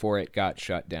YouTube before it got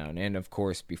shut down, and of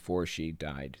course before she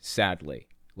died, sadly.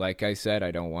 Like I said,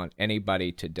 I don't want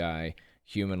anybody to die.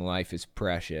 Human life is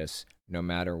precious, no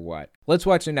matter what. Let's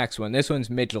watch the next one. This one's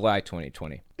mid-July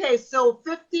 2020. Okay, so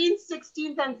 15th,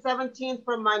 16th, and 17th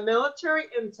from my military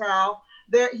intel,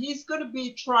 he's going to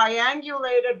be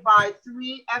triangulated by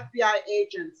 3 FBI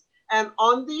agents. And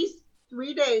on these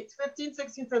 3 dates, 15th,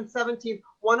 16th, and 17th,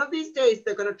 one of these days,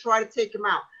 they're going to try to take him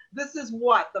out. This is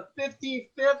what, the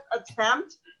 55th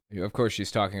attempt? Of course,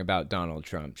 she's talking about Donald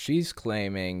Trump. She's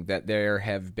claiming that there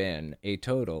have been a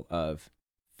total of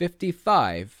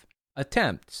 55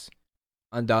 attempts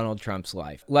on Donald Trump's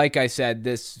life. Like I said,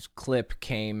 this clip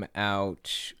came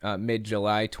out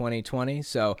mid-July 2020.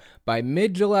 So by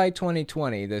mid-July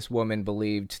 2020, this woman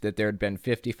believed that there had been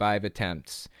 55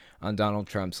 attempts on Donald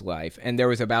Trump's life. And there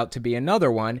was about to be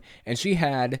another one. And she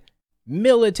had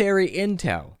military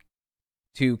intel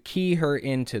to key her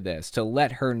into this, to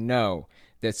let her know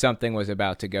that something was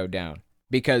about to go down.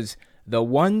 Because the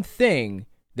one thing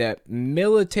that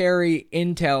military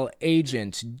intel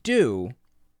agents do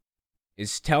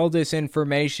is tell this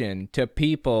information to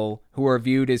people who are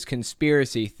viewed as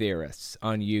conspiracy theorists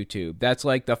on YouTube. That's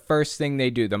like the first thing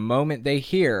they do. The moment they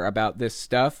hear about this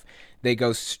stuff, they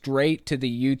go straight to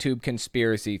the YouTube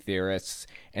conspiracy theorists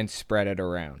and spread it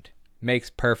around.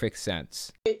 Makes perfect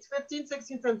sense. It's 15th,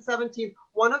 16th, and 17th.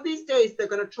 One of these days, they're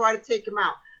going to try to take him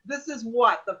out. This is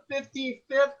what, the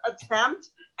 55th attempt?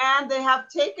 And they have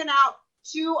taken out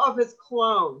 2 of his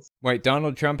clones. Wait,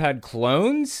 Donald Trump had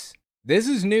clones? This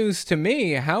is news to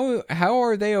me. How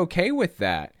are they okay with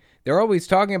that? They're always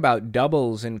talking about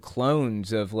doubles and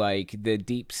clones of, like, the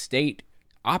deep state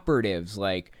operatives,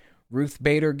 like Ruth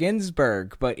Bader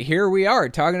Ginsburg. But here we are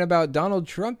talking about Donald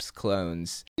Trump's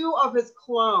clones. 2 of his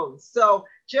clones. So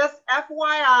just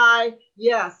FYI,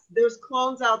 yes, there's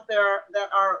clones out there that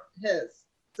are his.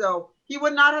 So he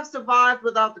would not have survived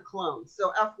without the clones.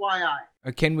 So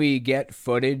FYI. Can we get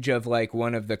footage of, like,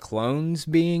 one of the clones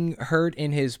being hurt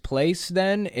in his place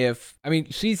then?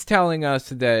 She's telling us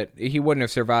that he wouldn't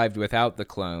have survived without the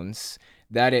clones.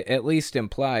 That it at least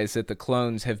implies that the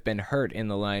clones have been hurt in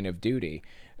the line of duty.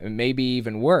 Maybe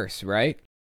even worse, right?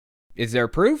 Is there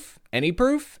proof? Any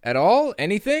proof at all?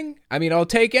 Anything? I'll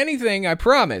take anything, I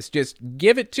promise. Just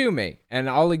give it to me, and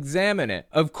I'll examine it.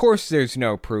 Of course there's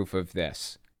no proof of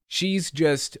this. She's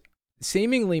just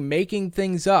seemingly making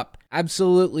things up.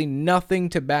 Absolutely nothing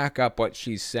to back up what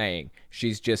she's saying.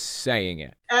 She's just saying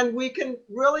it. And we can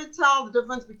really tell the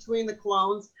difference between the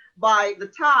clones by the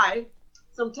tie.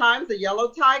 Sometimes the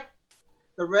yellow tie,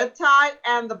 the red tie,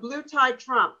 and the blue tie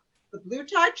Trump. The blue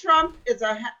tie Trump is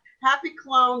a happy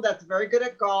clone that's very good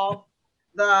at golf.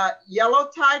 The yellow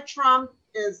tie Trump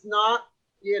is not,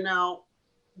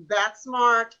 that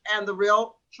smart. And the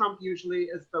real Trump usually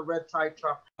is the red tie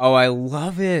Trump. Oh, I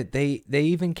love it. They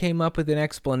even came up with an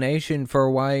explanation for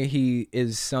why he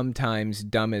is sometimes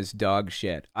dumb as dog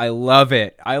shit. I love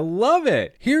it. I love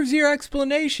it. Here's your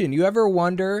explanation. You ever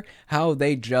wonder how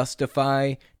they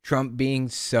justify Trump being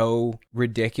so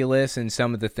ridiculous and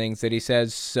some of the things that he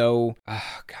says?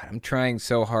 I'm trying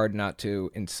so hard not to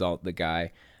insult the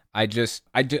guy. I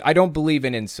don't believe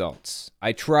in insults.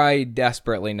 I try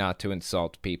desperately not to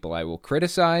insult people. I will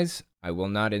criticize. I will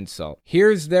not insult.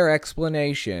 Here's their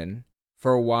explanation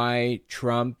for why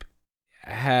Trump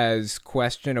has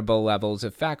questionable levels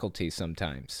of faculty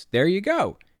sometimes. There you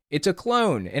go. It's a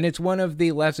clone, and it's one of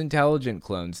the less intelligent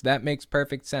clones. That makes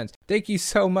perfect sense. Thank you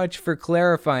so much for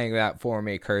clarifying that for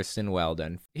me, Kirsten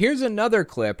Weldon. Here's another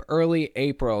clip, early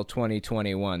April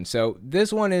 2021. So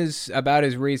this one is about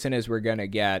as recent as we're going to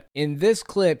get. In this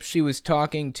clip, she was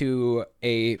talking to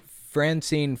a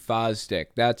Francine Fosdick.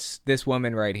 That's this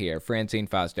woman right here, Francine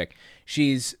Fosdick.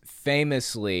 She's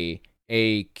famously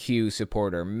a Q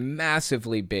supporter,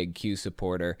 massively big Q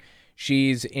supporter.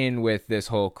 She's in with this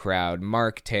whole crowd,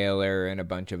 Mark Taylor and a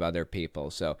bunch of other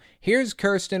people. So here's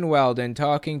Kirsten Weldon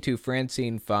talking to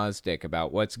Francine Fosdick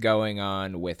about what's going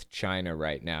on with China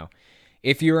right now.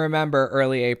 If you remember,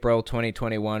 early April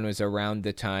 2021 was around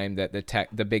the time that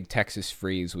the big Texas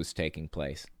freeze was taking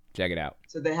place. Check it out.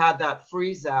 So they had that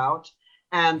freeze out,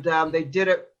 and they did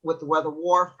it with the weather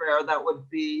warfare. That would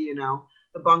be,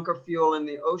 the bunker fuel in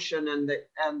the ocean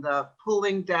and the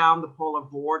pulling down the polar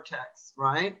vortex,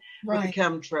 right? With the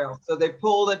chemtrails. So they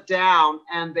pulled it down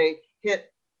and they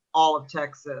hit all of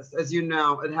Texas. As you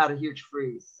know, it had a huge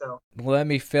freeze. So let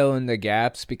me fill in the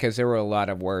gaps because there were a lot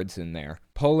of words in there.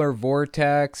 Polar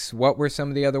vortex. What were some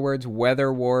of the other words?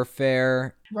 Weather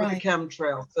warfare. With the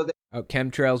chemtrails. So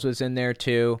chemtrails was in there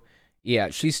too. Yeah,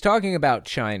 she's talking about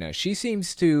China. She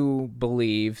seems to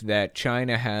believe that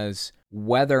China has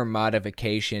weather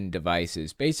modification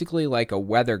devices, basically like a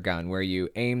weather gun where you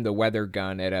aim the weather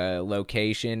gun at a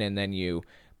location and then you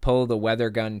pull the weather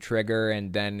gun trigger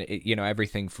and then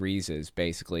everything freezes,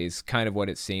 basically is kind of what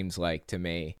it seems like to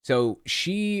me. So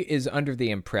she is under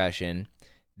the impression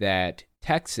that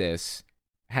Texas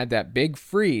had that big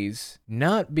freeze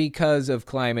not because of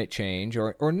climate change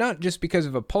or not just because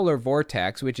of a polar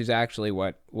vortex, which is actually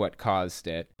what caused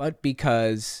it, but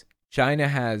because China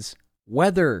has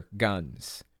weather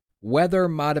guns, weather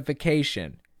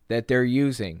modification that they're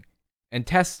using and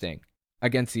testing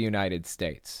against the United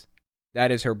States.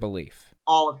 That is her belief.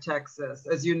 All of Texas.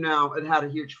 As you know, it had a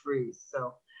huge freeze.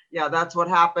 So, yeah, that's what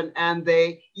happened. And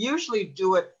they usually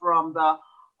do it from the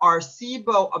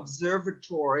Arecibo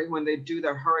Observatory when they do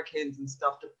their hurricanes and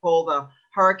stuff to pull the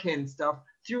hurricane stuff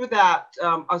through that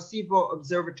Arecibo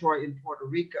Observatory in Puerto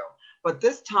Rico. But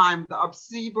this time, the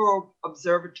Arecibo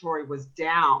Observatory was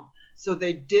down. So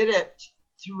they did it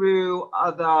through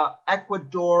the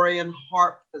Ecuadorian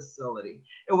HAARP facility.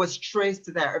 It was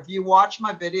traced there. If you watch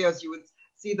my videos, you would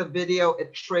see the video.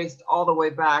 It traced all the way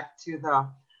back to the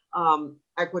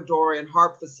Ecuadorian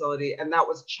HAARP facility, and that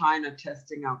was China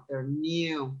testing out their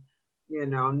new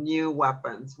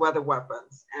weapons, weather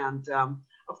weapons. And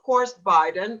of course,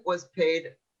 Biden was paid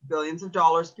billions of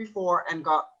dollars before and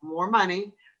got more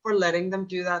money for letting them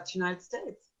do that to the United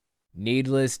States.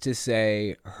 Needless to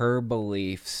say, her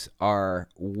beliefs are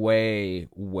way,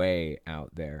 way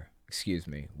out there.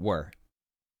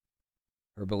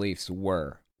 Her beliefs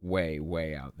were way,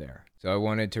 way out there. So I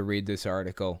wanted to read this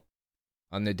article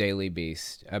on the Daily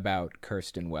Beast about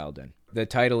Kirsten Weldon. The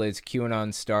title is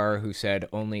QAnon star who said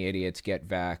only idiots get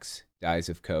vax, dies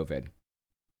of COVID.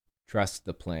 Trust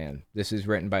the plan. This is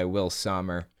written by Will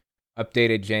Sommer.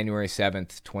 Updated January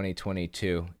 7th,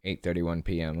 2022, 8:31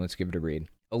 p.m. Let's give it a read.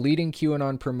 A leading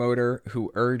QAnon promoter who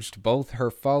urged both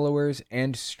her followers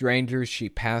and strangers she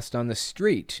passed on the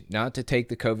street not to take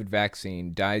the COVID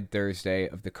vaccine died Thursday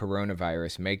of the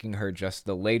coronavirus, making her just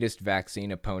the latest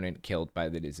vaccine opponent killed by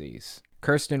the disease.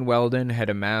 Kirsten Weldon had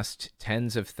amassed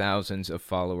tens of thousands of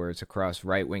followers across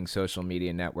right-wing social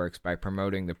media networks by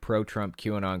promoting the pro-Trump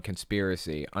QAnon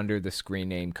conspiracy under the screen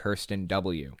name Kirsten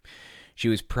W. She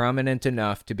was prominent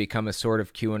enough to become a sort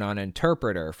of QAnon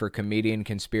interpreter for comedian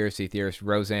conspiracy theorist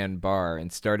Roseanne Barr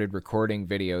and started recording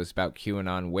videos about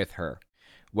QAnon with her.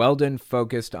 Weldon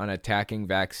focused on attacking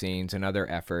vaccines and other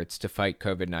efforts to fight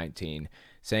COVID-19,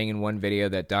 saying in one video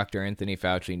that Dr. Anthony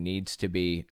Fauci needs to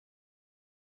be...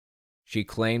 She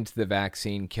claimed the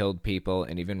vaccine killed people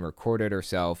and even recorded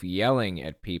herself yelling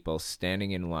at people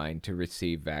standing in line to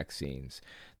receive vaccines.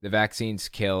 The vaccines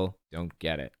kill, don't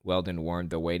get it. Weldon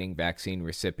warned the waiting vaccine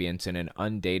recipients in an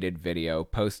undated video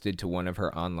posted to one of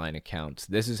her online accounts.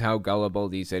 This is how gullible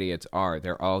these idiots are.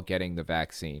 They're all getting the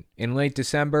vaccine. In late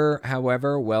December,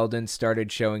 however, Weldon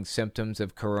started showing symptoms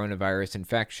of coronavirus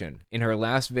infection. In her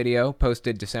last video,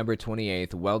 posted December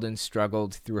 28th, Weldon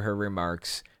struggled through her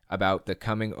remarks about the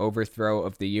coming overthrow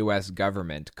of the U.S.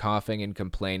 government, coughing and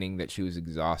complaining that she was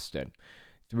exhausted.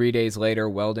 3 days later,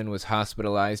 Weldon was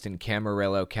hospitalized in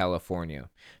Camarillo, California.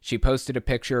 She posted a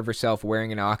picture of herself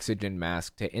wearing an oxygen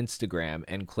mask to Instagram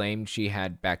and claimed she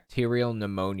had bacterial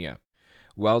pneumonia.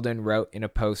 Weldon wrote in a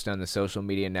post on the social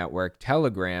media network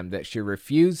Telegram that she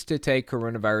refused to take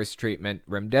coronavirus treatment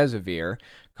remdesivir,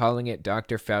 calling it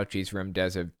Dr. Fauci's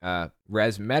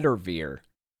resmetiravir.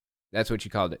 That's what she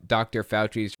called it, Dr.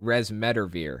 Fauci's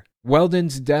resmetiravir.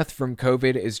 Weldon's death from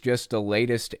COVID is just the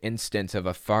latest instance of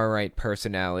a far-right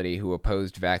personality who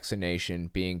opposed vaccination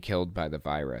being killed by the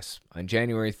virus. On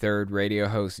January 3rd, radio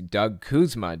host Doug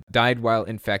Kuzma died while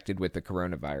infected with the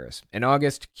coronavirus. In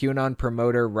August, QAnon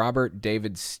promoter Robert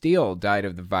David Steele died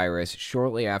of the virus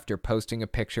shortly after posting a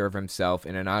picture of himself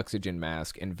in an oxygen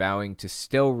mask and vowing to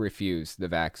still refuse the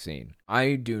vaccine.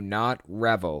 I do not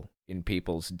revel in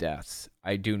people's deaths.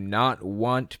 I do not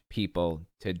want people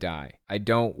to die. I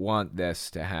don't want this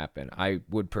to happen. I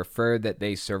would prefer that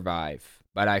they survive.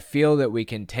 But I feel that we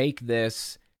can take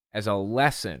this as a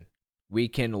lesson. We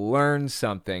can learn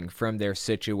something from their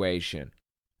situation.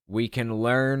 We can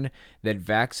learn that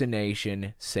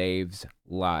vaccination saves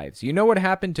lives. You know what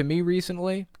happened to me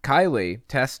recently? Kylie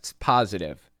tests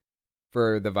positive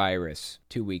for the virus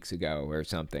 2 weeks ago or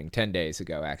something, 10 days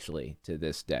ago, actually, to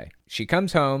this day. She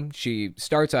comes home, she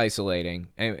starts isolating,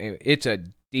 and it's a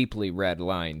deeply red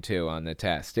line, too, on the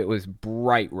test. It was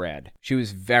bright red. She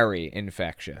was very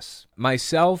infectious.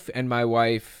 Myself and my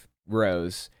wife,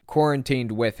 Rose,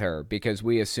 quarantined with her because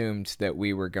we assumed that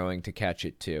we were going to catch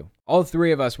it too. All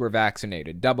three of us were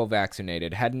vaccinated, double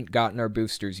vaccinated, hadn't gotten our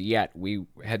boosters yet. We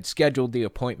had scheduled the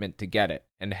appointment to get it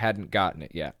and hadn't gotten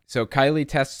it yet. So Kylie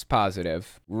tests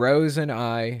positive. Rose and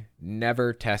I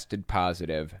never tested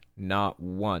positive, not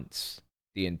once,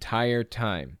 the entire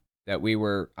time that we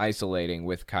were isolating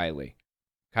with Kylie.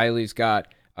 Kylie's got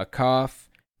a cough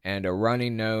and a runny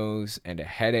nose and a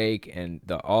headache and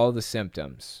all the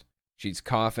symptoms. She's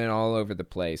coughing all over the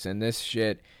place, and this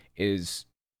shit is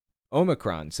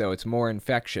Omicron, so it's more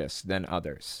infectious than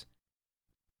others.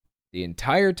 The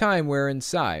entire time we're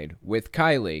inside with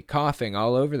Kylie coughing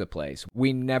all over the place,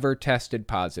 we never tested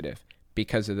positive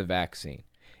because of the vaccine.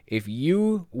 If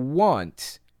you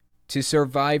want to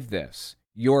survive this,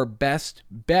 your best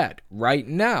bet right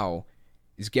now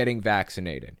is getting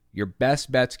vaccinated. Your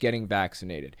best bet's getting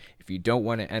vaccinated. If you don't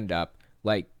want to end up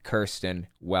like Kirsten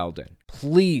Weldon,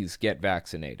 please get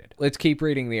vaccinated. Let's keep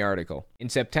reading the article. In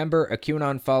September, a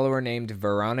QAnon follower named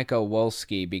Veronica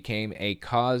Wolski became a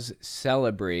cause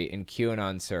celebre in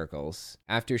QAnon circles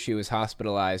after she was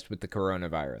hospitalized with the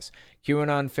coronavirus.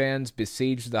 QAnon fans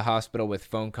besieged the hospital with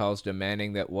phone calls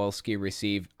demanding that Wolski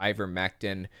receive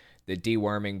ivermectin, the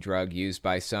deworming drug used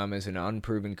by some as an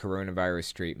unproven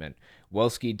coronavirus treatment.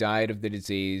 Wolski died of the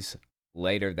disease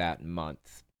later that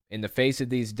month. In the face of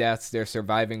these deaths, their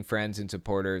surviving friends and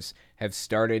supporters have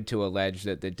started to allege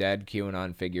that the dead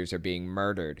QAnon figures are being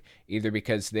murdered, either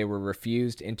because they were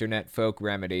refused internet folk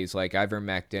remedies like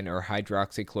ivermectin or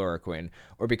hydroxychloroquine,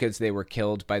 or because they were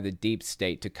killed by the deep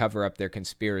state to cover up their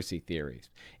conspiracy theories.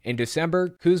 In December,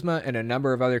 Kuzma and a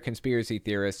number of other conspiracy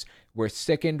theorists were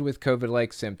sickened with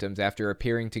COVID-like symptoms after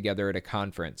appearing together at a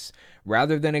conference.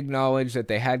 Rather than acknowledge that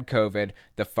they had COVID,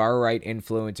 the far-right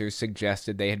influencers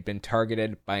suggested they had been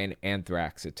targeted by an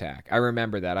anthrax attack. I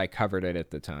remember that. I covered it at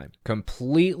the time.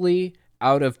 Completely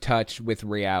out of touch with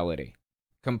reality.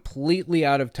 Completely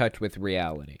out of touch with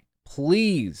reality.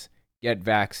 Please get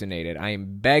vaccinated. I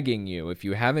am begging you, if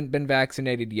you haven't been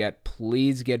vaccinated yet,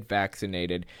 please get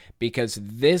vaccinated, because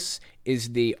this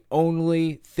is the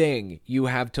only thing you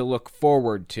have to look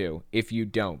forward to if you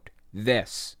don't.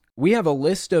 This. We have a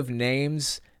list of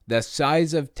names the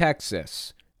size of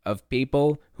Texas of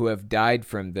people who have died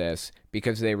from this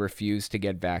because they refuse to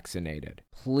get vaccinated.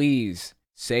 Please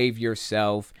save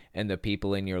yourself and the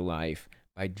people in your life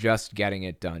by just getting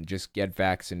it done. Just get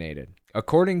vaccinated.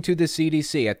 According to the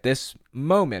CDC, at this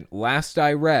moment, last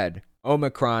I read,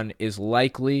 Omicron is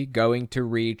likely going to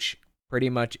reach pretty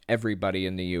much everybody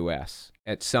in the U.S.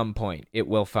 At some point, it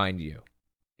will find you.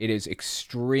 It is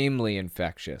extremely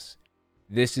infectious.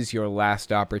 This is your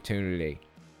last opportunity.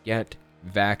 Get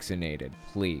vaccinated,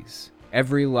 please.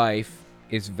 Every life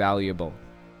is valuable,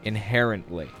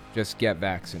 inherently. Just get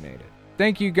vaccinated.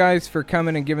 Thank you guys for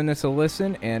coming and giving this a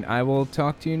listen, and I will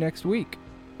talk to you next week.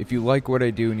 If you like what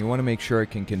I do and you want to make sure I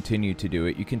can continue to do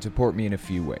it, you can support me in a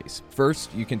few ways.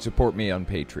 First, you can support me on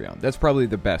Patreon. That's probably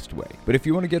the best way. But if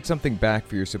you want to get something back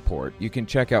for your support, you can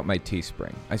check out my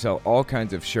Teespring. I sell all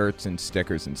kinds of shirts and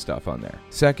stickers and stuff on there.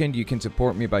 Second, you can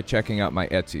support me by checking out my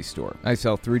Etsy store. I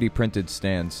sell 3D printed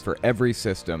stands for every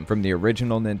system, from the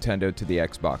original Nintendo to the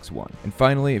Xbox One. And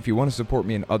finally, if you want to support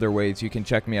me in other ways, you can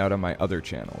check me out on my other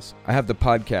channels. I have the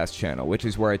podcast channel, which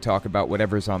is where I talk about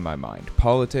whatever's on my mind.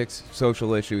 Politics,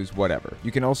 social issues, whatever.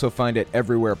 You can also find it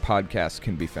everywhere podcasts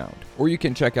can be found. Or you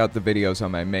can check out the videos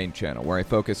on my main channel, where I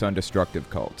focus on destructive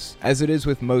cults. As it is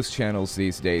with most channels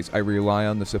these days, I rely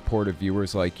on the support of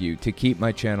viewers like you to keep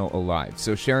my channel alive,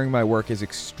 so sharing my work is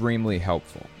extremely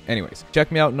helpful. Anyways,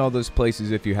 check me out in all those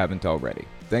places if you haven't already.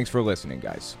 Thanks for listening,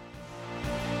 guys.